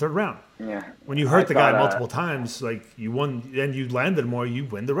second and third round. Yeah. When you hurt the guy multiple times, like you won and you landed more, you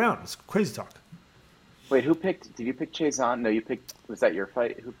win the round. It's crazy talk. Wait, who picked? Did you pick Chazon? No, you picked. Was that your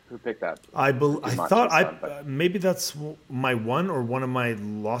fight? Who picked that? I thought Chazon, maybe that's my one or one of my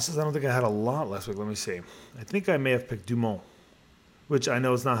losses. I don't think I had a lot last week. Let me see. I think I may have picked Dumont, which I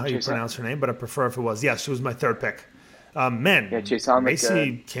know is not how you pronounce her name, but I prefer if it was. Yes, she was my third pick. Chazon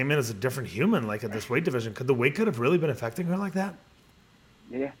Macy came in as a different human, like at this weight division. Could the weight have really been affecting her like that?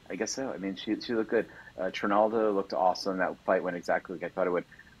 Yeah, I guess so. I mean, she looked good. Trinaldo looked awesome. That fight went exactly like I thought it would.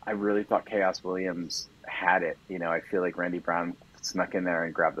 I really thought Chaos Williams had it. I feel like Randy Brown snuck in there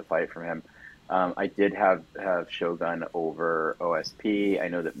and grabbed the fight from him. I did have Shogun over OSP. I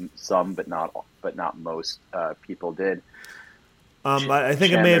know that some, but not most people did. I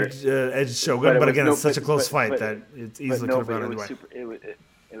think it may have edged Shogun, but again, it's such a close fight that it easily could have gone either way.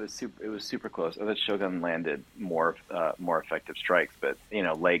 It was super close. I thought Shogun landed more effective strikes, but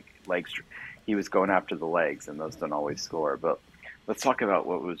legs. He was going after the legs, and those don't always score. But let's talk about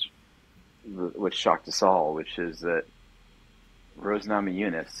what shocked us all, which is that Rose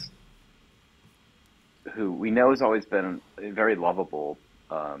Namajunas, who we know has always been very lovable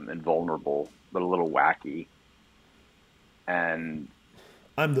and vulnerable, but a little wacky, and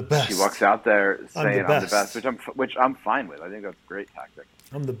I'm the best. She walks out there saying I'm the best, which I'm fine with. I think that's a great tactic.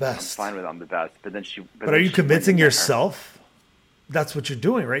 I'm the best. I'm fine with I'm the best. But then she. But are you convincing yourself? That's what you're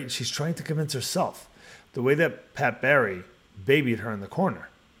doing, right? She's trying to convince herself. The way that Pat Barry babied her in the corner,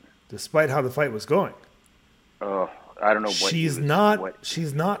 despite how the fight was going. Oh, I don't know what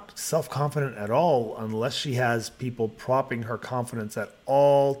she's not self-confident at all unless she has people propping her confidence at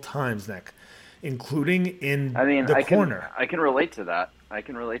all times, Nick, including in the corner. I can relate to that.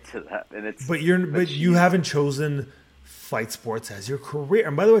 And it's But you haven't chosen fight sports as your career.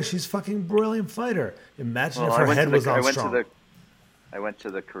 And by the way, she's a fucking brilliant fighter. Imagine if her head was on strong. I went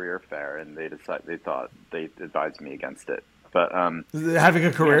to the career fair and they advised me against it. But having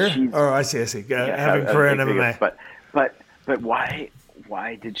a career? I see. Having a career in MMA. But why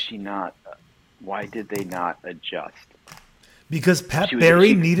did she not? Why did they not adjust? Because Pat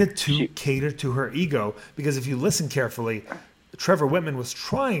Barry needed to cater to her ego. Because if you listen carefully, Trevor Whitman was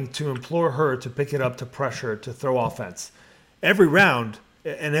trying to implore her to pick it up, to pressure, to throw offense. Every round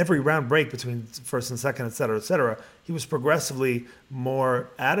break between first and second, et cetera, he was progressively more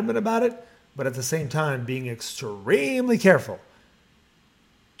adamant about it, but at the same time being extremely careful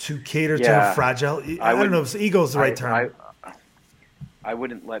to cater to her fragile. I don't know if ego is the right term. I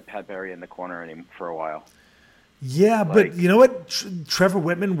wouldn't let Pat Barry in the corner anymore for a while. Yeah, but you know what? Trevor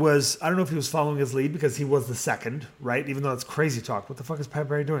Whitman was, I don't know if he was following his lead because he was the second, right? Even though it's crazy talk. What the fuck is Pat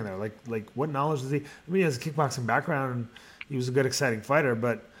Barry doing there? Like what knowledge does he? I mean, he has a kickboxing background and he was a good, exciting fighter,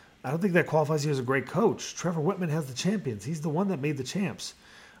 but I don't think that qualifies you as a great coach. Trevor Whitman has the champions. He's the one that made the champs.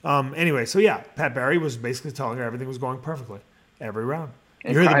 Anyway, so yeah, Pat Barry was basically telling her everything was going perfectly every round.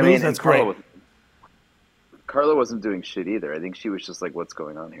 You hear the booze? That's great. Carla wasn't doing shit either. I think she was just like, what's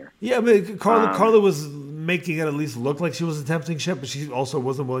going on here? Yeah, but Carla was making it at least look like she was attempting shit, but she also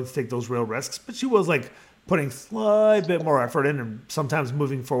wasn't willing to take those real risks. But she was like putting a slight bit more effort in and sometimes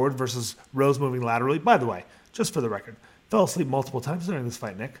moving forward versus Rose moving laterally. By the way, just for the record, fell asleep multiple times during this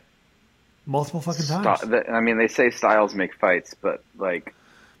fight, Nick. Multiple fucking times. I mean, they say styles make fights, but like...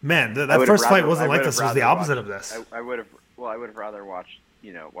 Man, that first fight wasn't like this. It was the opposite of this. I would have rather watched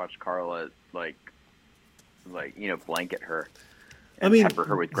Carla blanket her and pepper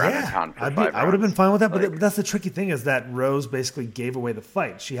her with ground and pound for 5 rounds. I would have been fine with that, but that's the tricky thing is that Rose basically gave away the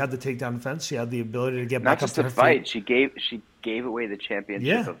fight. She had the takedown defense. She had the ability to get back up to her feet. Not just the fight. She gave away the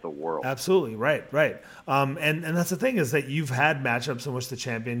championship of the world. Absolutely. Right. And that's the thing is that you've had matchups in which the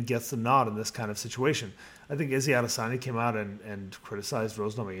champion gets the nod in this kind of situation. I think Izzy Adesanya came out and criticized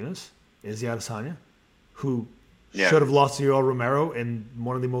Rose Namajunas. Izzy Adesanya, who should have lost to Yoel Romero in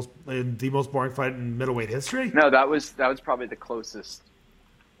the most boring fight in middleweight history. No, that was probably the closest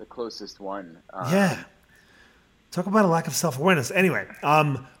one. Talk about a lack of self-awareness. Anyway,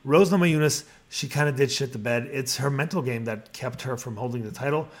 Rose Namajunas she kind of did shit the bed. It's her mental game that kept her from holding the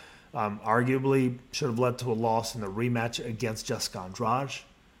title. Arguably should have led to a loss in the rematch against Jessica Andrade,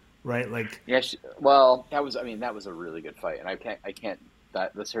 right? Like, Yeah, that was a really good fight, and I can't.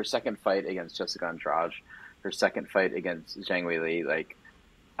 That's her second fight against Jessica Andrade, her second fight against Zhang Weili. Like,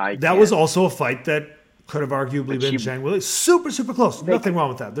 that was also a fight that could have arguably been Zhang Weili. Super, super close. Nothing wrong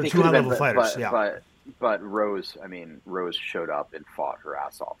with that. They're two high-level fighters. But Rose showed up and fought her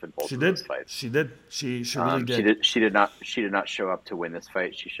ass off in both of those fights. She did. She really did. She did not show up to win this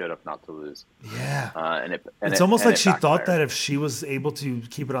fight. She showed up not to lose. Yeah. It's almost like she thought that if she was able to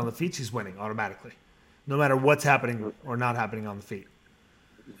keep it on the feet, she's winning automatically, no matter what's happening or not happening on the feet.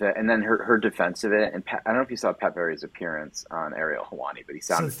 And then her defense of it, and I don't know if you saw Pat Barry's appearance on Ariel Helwani, but he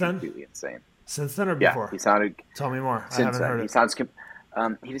sounded completely insane. Since then or before? Yeah, he sounded. Tell me more. I haven't heard it.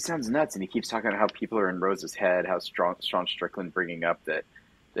 He just sounds nuts, and he keeps talking about how people are in Rose's head. How Sean Strickland bringing up that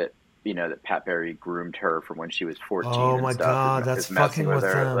Pat Barry groomed her from when she was 14. Oh my God, that's fucking with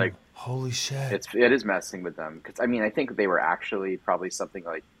her. them. Like, holy shit! It is messing with them because I think they were actually probably something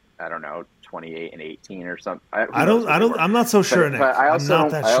like, I don't know, 28 and 18 or something. I'm not so sure, Nick. But I also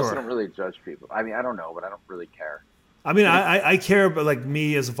sure. don't really judge people. I don't know, but I don't really care. I care, but like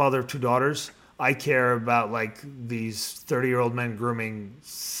me as a father of two daughters, I care about like these 30-year-old men grooming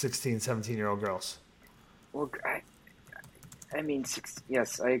 16, 17-year-old girls. Well,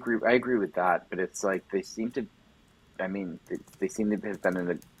 yes, I agree. I agree with that, but it's like they seem to have been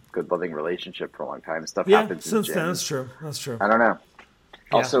in a good, loving relationship for a long time. Stuff happens since in then. gyms. That's true. I don't know.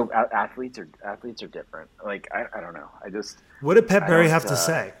 Yeah. Also, athletes are different. Like I don't know. What did Pat Barry have to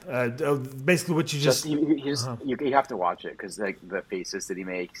say? Basically, what you just you have to watch it because like the faces that he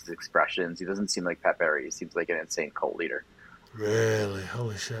makes, his expressions. He doesn't seem like Pat Barry. He seems like an insane cult leader. Really?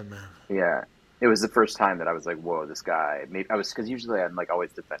 Holy shit, man. Yeah. It was the first time that I was like, "Whoa, this guy!" Maybe I was because usually I'm like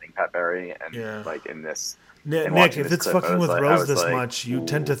always defending Pat Barry, and like in this, Nick, if it's fucking with Rose this much, you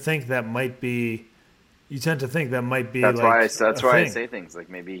tend to think that might be. You tend to think that might be. That's why I say things like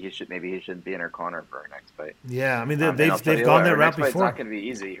maybe he shouldn't be in her corner for her next fight. Yeah, I mean they've gone that route before. It's not going to be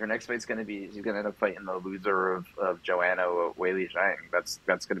easy. Her next fight's going to be she's going to end up fighting the loser of Joanna or Weili Zhang.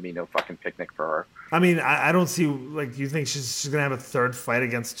 That's going to be no fucking picnic for her. I mean, I don't see like you think she's going to have a third fight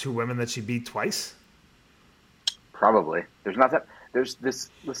against two women that she beat twice. Probably. There's this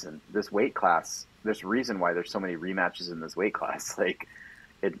weight class. There's a reason why there's so many rematches in this weight class. Like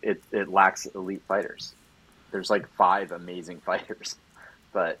it lacks elite fighters. There's like 5 amazing fighters,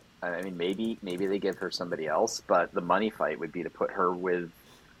 but I mean, maybe they give her somebody else. But the money fight would be to put her with,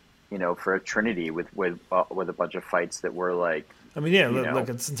 for a trinity with a bunch of fights that were like. I mean, yeah, look,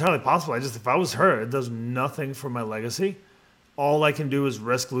 it's entirely possible. If I was her, it does nothing for my legacy. All I can do is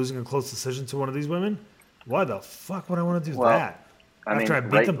risk losing a close decision to one of these women. Why the fuck would I want to do that? After I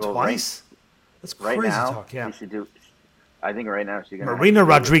beat them twice? That's crazy talk. Yeah, I think right now she's gonna. Marina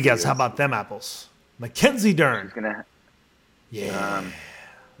Rodriguez. How about them apples? Mackenzie Dern. She's gonna.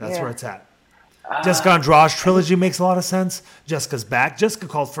 That's where it's at. Jessica Andrade trilogy makes a lot of sense. Jessica's back. Jessica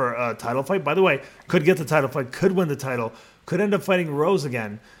called for a title fight. By the way, could get the title fight, could win the title, could end up fighting Rose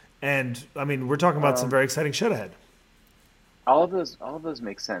again. And I mean, we're talking about some very exciting shit ahead. All of those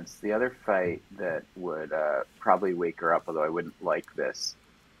make sense. The other fight that would probably wake her up, although I wouldn't like this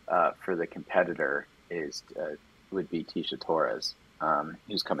for the competitor, would be Tisha Torres,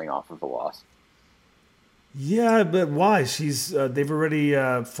 who's coming off of a loss. Yeah, but why? They've already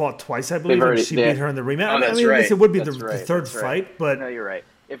fought twice, I believe, and she beat her in the rematch. Oh, I mean, right. I guess it would be the third fight, but no, you're right.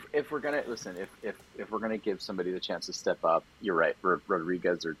 If we're gonna listen, if we're gonna give somebody the chance to step up, you're right.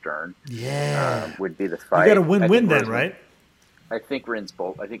 Rodriguez or Dern, would be the fight. You got a win-win then, right? I think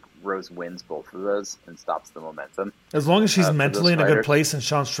Rose wins both of those and stops the momentum. As long as she's mentally in a good place and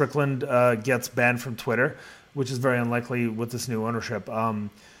Sean Strickland gets banned from Twitter, which is very unlikely with this new ownership.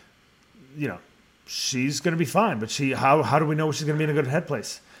 She's going to be fine. But how do we know she's going to be in a good head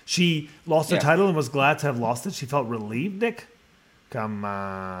place? She lost her title and was glad to have lost it. She felt relieved, Nick. Come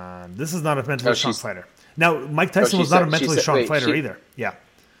on. This is not a mentally strong fighter. Now, Mike Tyson was not a mentally strong fighter either. Yeah.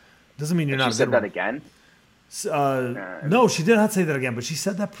 Doesn't mean you're not a good one. She said that again? No, she did not say that again, but she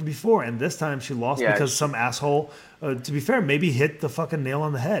said that before, and this time she lost because some asshole, to be fair, maybe hit the fucking nail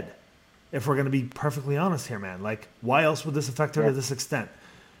on the head. If we're going to be perfectly honest here, man. Like, why else would this affect her to this extent?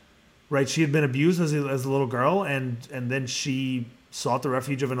 Right? She had been abused as a little girl, and then she sought the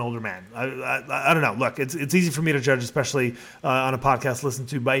refuge of an older man. I don't know. Look, it's easy for me to judge, especially on a podcast listened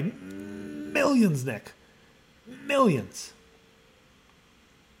to by millions, Nick. Millions.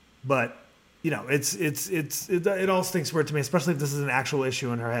 But it all stinks weird to me, especially if this is an actual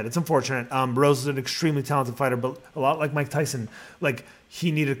issue in her head. It's unfortunate. Rose is an extremely talented fighter, but a lot like Mike Tyson, like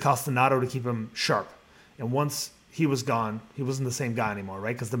he needed Castanado to keep him sharp. And once he was gone, he wasn't the same guy anymore,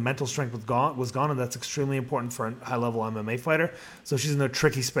 right? Because the mental strength was gone, and that's extremely important for a high-level MMA fighter. So she's in a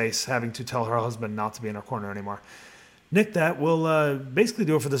tricky space, having to tell her husband not to be in her corner anymore. Nick, that will basically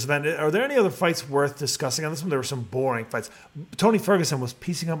do it for this event. Are there any other fights worth discussing on this one? There were some boring fights. Tony Ferguson was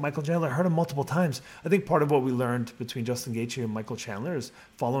piecing up Michael Chandler. I heard him multiple times. I think part of what we learned between Justin Gaethje and Michael Chandler is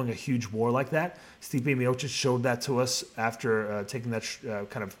following a huge war like that. Stipe Miocic showed that to us after taking that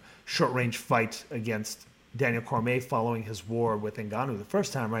kind of short-range fight against Daniel Cormier following his war with Ngannou the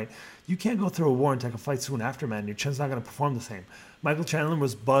first time, right? You can't go through a war and take a fight soon after, man. Your chin's not going to perform the same. Michael Chandler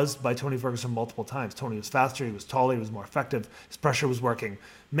was buzzed by Tony Ferguson multiple times. Tony was faster, he was taller, he was more effective, his pressure was working.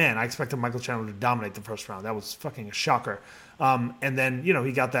 Man, I expected Michael Chandler to dominate the first round. That was fucking a shocker. And then,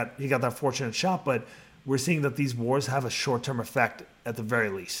 he got that fortunate shot, but we're seeing that these wars have a short-term effect at the very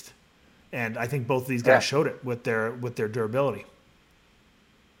least. And I think both of these guys showed it with their durability.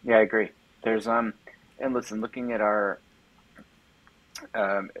 Yeah, I agree. There's and listen, looking at our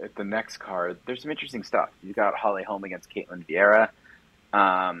at the next card, there's some interesting stuff. You got Holly Holm against Caitlin Vieira.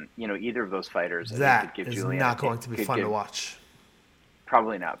 Either of those fighters that is not going to be fun to watch.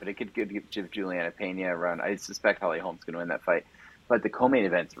 Probably not, but it could give Juliana Pena a run. I suspect Holly Holm's going to win that fight. But the co-main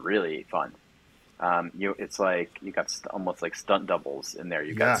event's really fun. It's like you got almost like stunt doubles in there.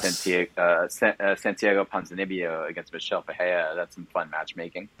 You got Santiago Ponzinibbio against Michelle Pereira. That's some fun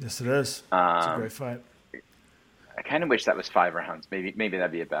matchmaking. Yes, it is. It's a great fight. I kind of wish that was 5 rounds. Maybe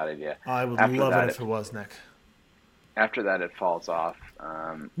that'd be a bad idea. I would love it if it was, Nick. After that, it falls off.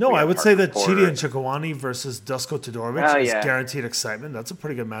 No, I would say that Chidi and Chikawani versus Dusko Todorovic is guaranteed excitement. That's a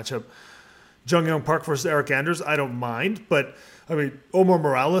pretty good matchup. Jung Young Park versus Eric Anders, I don't mind. But, Omar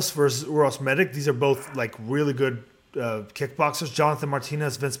Morales versus Uros Medic, these are both, really good kickboxers. Jonathan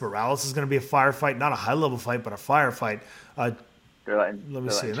Martinez, Vince Morales is going to be a firefight. Not a high-level fight, but a firefight. Let me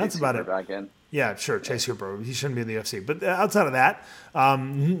see. And that's about it. Back in. Yeah, sure. Chase Hooper. He shouldn't be in the UFC. But outside of that,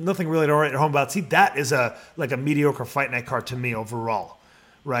 nothing really to write home about. See, that is a mediocre fight night card to me overall,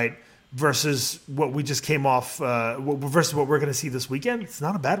 right? Versus what we just came off, versus what we're going to see this weekend. It's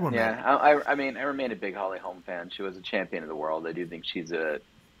not a bad one. Yeah, I remain a big Holly Holm fan. She was a champion of the world. I do think she's to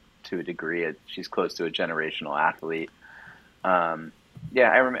a degree, she's close to a generational athlete. I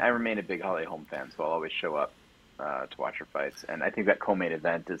remain a big Holly Holm fan, so I'll always show up to watch her fights. And I think that co-main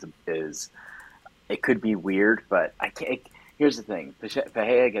event is it could be weird, but I can't. Here's the thing: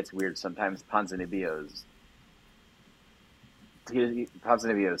 Pereira gets weird sometimes. Ponzinibbio is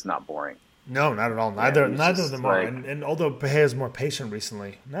not boring. No, not at all. Neither of them are. And although Pereira is more patient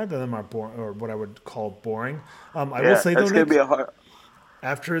recently, neither of them are boring, or what I would call boring. I will say though, Nick,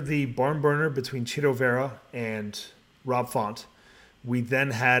 after the barn burner between Chito Vera and Rob Font, we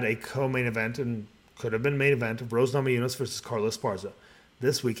then had a co-main event and could have been main event of Rose Namajunas versus Carla Esparza.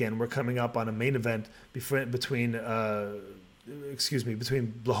 This weekend, we're coming up on a main event between Blachowicz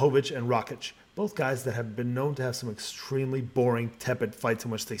and Rakic. Both guys that have been known to have some extremely boring, tepid fights in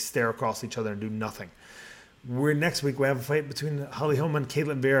which they stare across each other and do nothing. Next week, we have a fight between Holly Holm and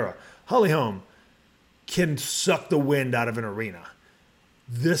Caitlin Vieira. Holly Holm can suck the wind out of an arena.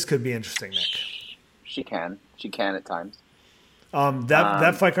 This could be interesting, Nick. She can at times.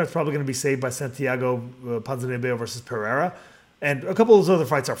 That fight card is probably going to be saved by Santiago Ponzinibbio versus Pereira. And a couple of those other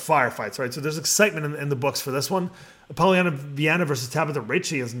fights are firefights, right? So there's excitement in the books for this one. Polyana Viana versus Tabitha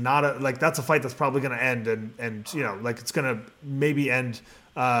Ricci is not that's a fight that's probably going to end and it's going to maybe end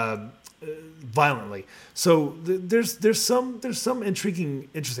violently. So there's some interesting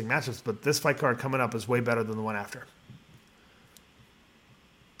matchups, but this fight card coming up is way better than the one after.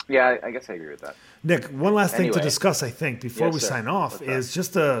 Yeah, I guess I agree with that. Nick, one last thing to discuss, I think, before we sign off is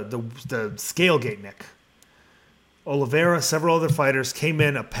just the scale gate, Nick. Oliveira, several other fighters came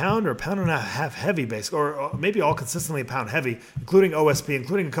in a pound or a pound and a half heavy, basically, or maybe all consistently a pound heavy, including OSP,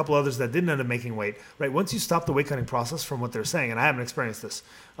 including a couple others that didn't end up making weight. Right? Once you stop the weight cutting process, from what they're saying, and I haven't experienced this,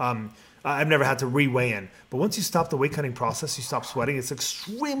 I've never had to re-weigh in, but once you stop the weight cutting process, you stop sweating. It's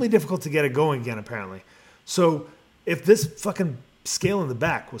extremely difficult to get it going again, apparently. So if this fucking scale in the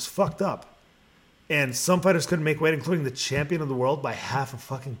back was fucked up, and some fighters couldn't make weight, including the champion of the world, by half a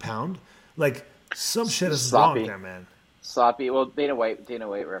fucking pound, some shit is wrong there, man. Sloppy. Well, Dana White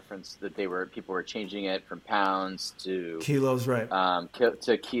referenced that people were changing it from pounds to kilos, right?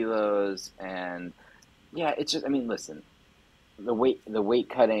 To kilos, and yeah, it's just. Listen, the weight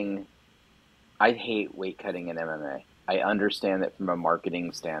cutting. I hate weight cutting in MMA. I understand that from a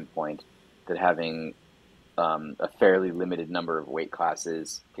marketing standpoint, that having a fairly limited number of weight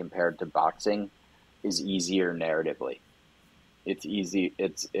classes compared to boxing is easier narratively. It's easy.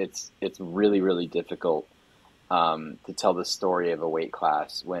 It's really, really difficult to tell the story of a weight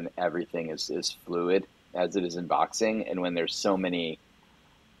class when everything is fluid as it is in boxing, and when there's so many,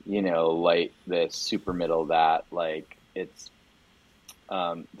 like the super middle that like it's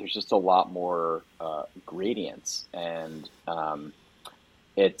there's just a lot more gradients, and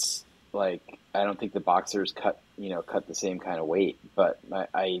it's like I don't think the boxers cut the same kind of weight, but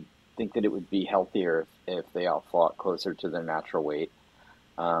I think that it would be healthier if they all fought closer to their natural weight.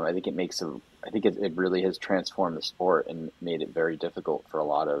 I think it really has transformed the sport and made it very difficult for a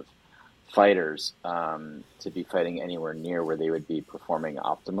lot of fighters to be fighting anywhere near where they would be performing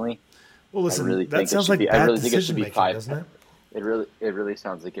optimally. Well, listen, that sounds like bad decision making, doesn't it? It really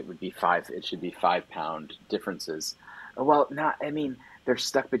sounds like it would be five. It should be 5 pound differences. Well, they're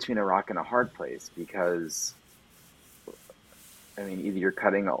stuck between a rock and a hard place because, either you're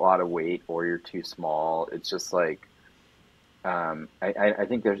cutting a lot of weight or you're too small. It's just like, I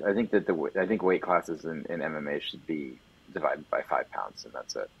think weight classes in MMA should be divided by 5 pounds, and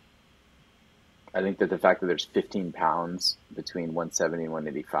that's it. I think that the fact that there's 15 pounds between 170 and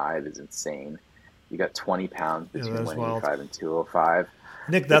 185 is insane. You got 20 pounds between 185 wild. And 205.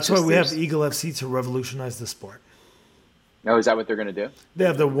 Nick, that's why we have Eagle FC to revolutionize the sport. Oh, is that what they're going to do? They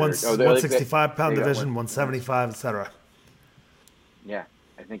have the 165-pound division, 175, etc. Yeah,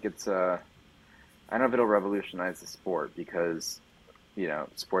 I think it's I don't know if it'll revolutionize the sport because,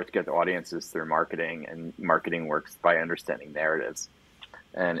 sports get the audiences through marketing, and marketing works by understanding narratives.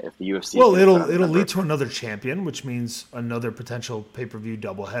 And if the UFC... Well, it'll lead to another champion, which means another potential pay-per-view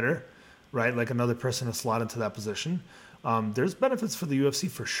doubleheader, right? Like another person to slot into that position. There's benefits for the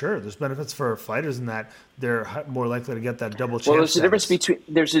UFC for sure. There's benefits for fighters in that they're more likely to get that double champ. Well, there's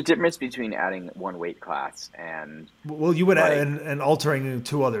a difference between adding one weight class and... Well, you would add and altering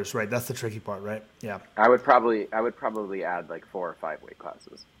 2 others, right? That's the tricky part, right? Yeah. I would probably add like 4 or 5 weight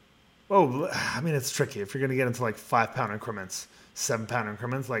classes. Oh, it's tricky if you're going to get into like 5-pound increments, 7-pound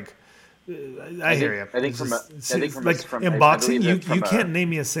increments. Like, I hear you. I think in boxing, you can't name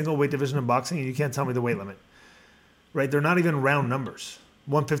me a single weight division in boxing, and you can't tell me the weight limit. Right? They're not even round numbers.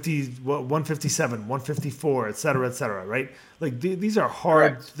 150, 157, 154, et cetera, right? Like these are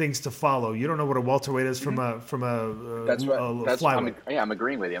hard things to follow. You don't know what a welterweight is from a flyweight. I'm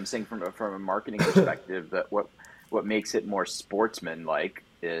agreeing with you. I'm saying from a marketing perspective that what makes it more sportsman-like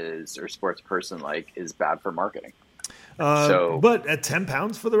or sports person-like is bad for marketing. But at 10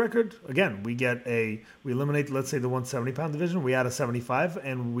 pounds, for the record, again, we eliminate, let's say, the 170-pound division. We add a 75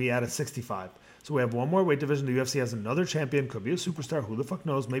 and we add a 65. So we have one more weight division. The UFC has another champion. Could be a superstar. Who the fuck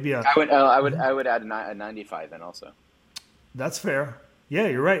knows? Maybe I would add a 95 then also. That's fair. Yeah,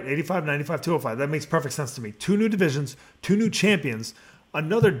 you're right. 85, 95, 205. That makes perfect sense to me. 2 new divisions, 2 new champions,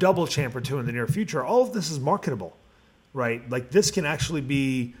 another double champ or 2 in the near future. All of this is marketable, right? Like this can actually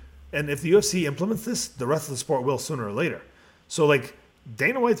be, and if the UFC implements this, the rest of the sport will sooner or later. So like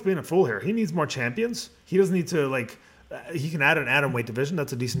Dana White's being a fool here. He needs more champions. He doesn't need to he can add an atomweight division.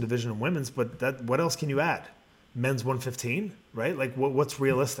 That's a decent division in women's, but what else can you add? Men's 115, right? Like what's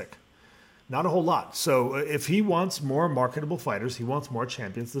realistic? Not a whole lot. So if he wants more marketable fighters, he wants more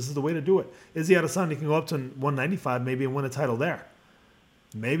champions, this is the way to do it. Izzy Adesanya can go up to 195 maybe and win a title there.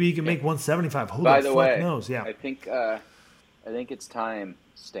 Maybe he can make 175. Who the fuck knows? Yeah. I think it's time,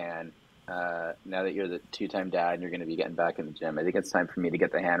 Stan, now that you're the 2-time dad and you're going to be getting back in the gym, I think it's time for me to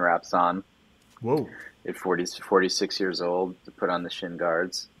get the hand wraps on. Whoa. At 46 years old, to put on the shin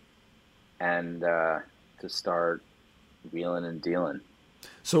guards and to start wheeling and dealing.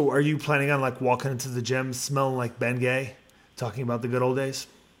 So are you planning on walking into the gym smelling like Ben Gay, talking about the good old days?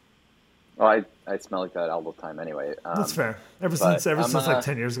 Well, I smell like that all the time anyway. That's fair. Ever since 10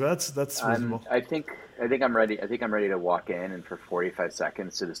 years ago, that's reasonable. I think I'm ready. I think I'm ready to walk in and for 45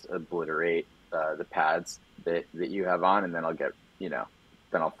 seconds to just obliterate the pads that you have on, and then I'll get then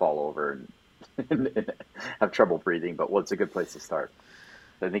I'll fall over and have trouble breathing. But it's a good place to start.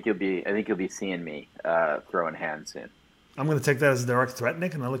 So I think you'll be seeing me throwing hands soon. I'm going to take that as a direct threat,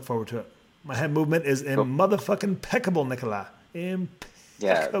 Nick, and I look forward to it. My head movement is motherfucking impeccable, Nicola. Impeccable.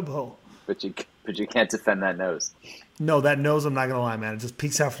 Yeah, but you can't defend that nose. No, that nose, I'm not going to lie, man. It just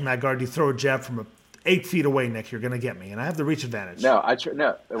peeks out from that guard. You throw a jab from 8 feet away, Nick, you're going to get me, and I have the reach advantage. I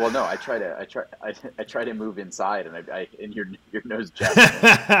try to move inside, and your nose jabs.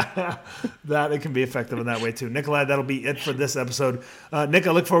 That it can be effective in that way too. Nikolai, that'll be it for this episode. Nick,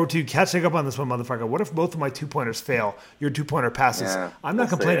 I look forward to catching up on this one, motherfucker. What if both of my 2-pointers fail? Your 2-pointer passes. I'm not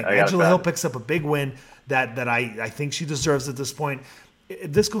complaining. Angela Hill picks up a big win that I think she deserves at this point.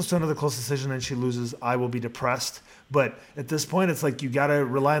 if this goes to another close decision and she loses, I will be depressed. But at this point, it's like you got to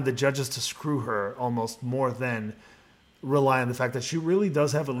rely on the judges to screw her almost more than rely on the fact that she really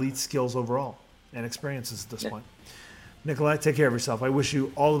does have elite skills overall and experiences at this point. Nikolai, take care of yourself. I wish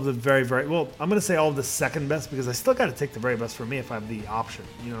you all of the very, very, well, I'm going to say all of the second best because I still got to take the very best for me if I have the option.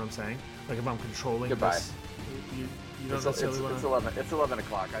 You know what I'm saying? Like if I'm controlling Goodbye. this. You don't necessarily want to. It's 11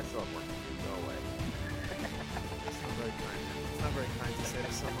 o'clock. I still have work to do. Go away. It's not very kind. It's not very kind to say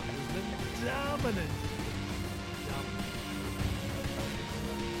to someone who's been dominant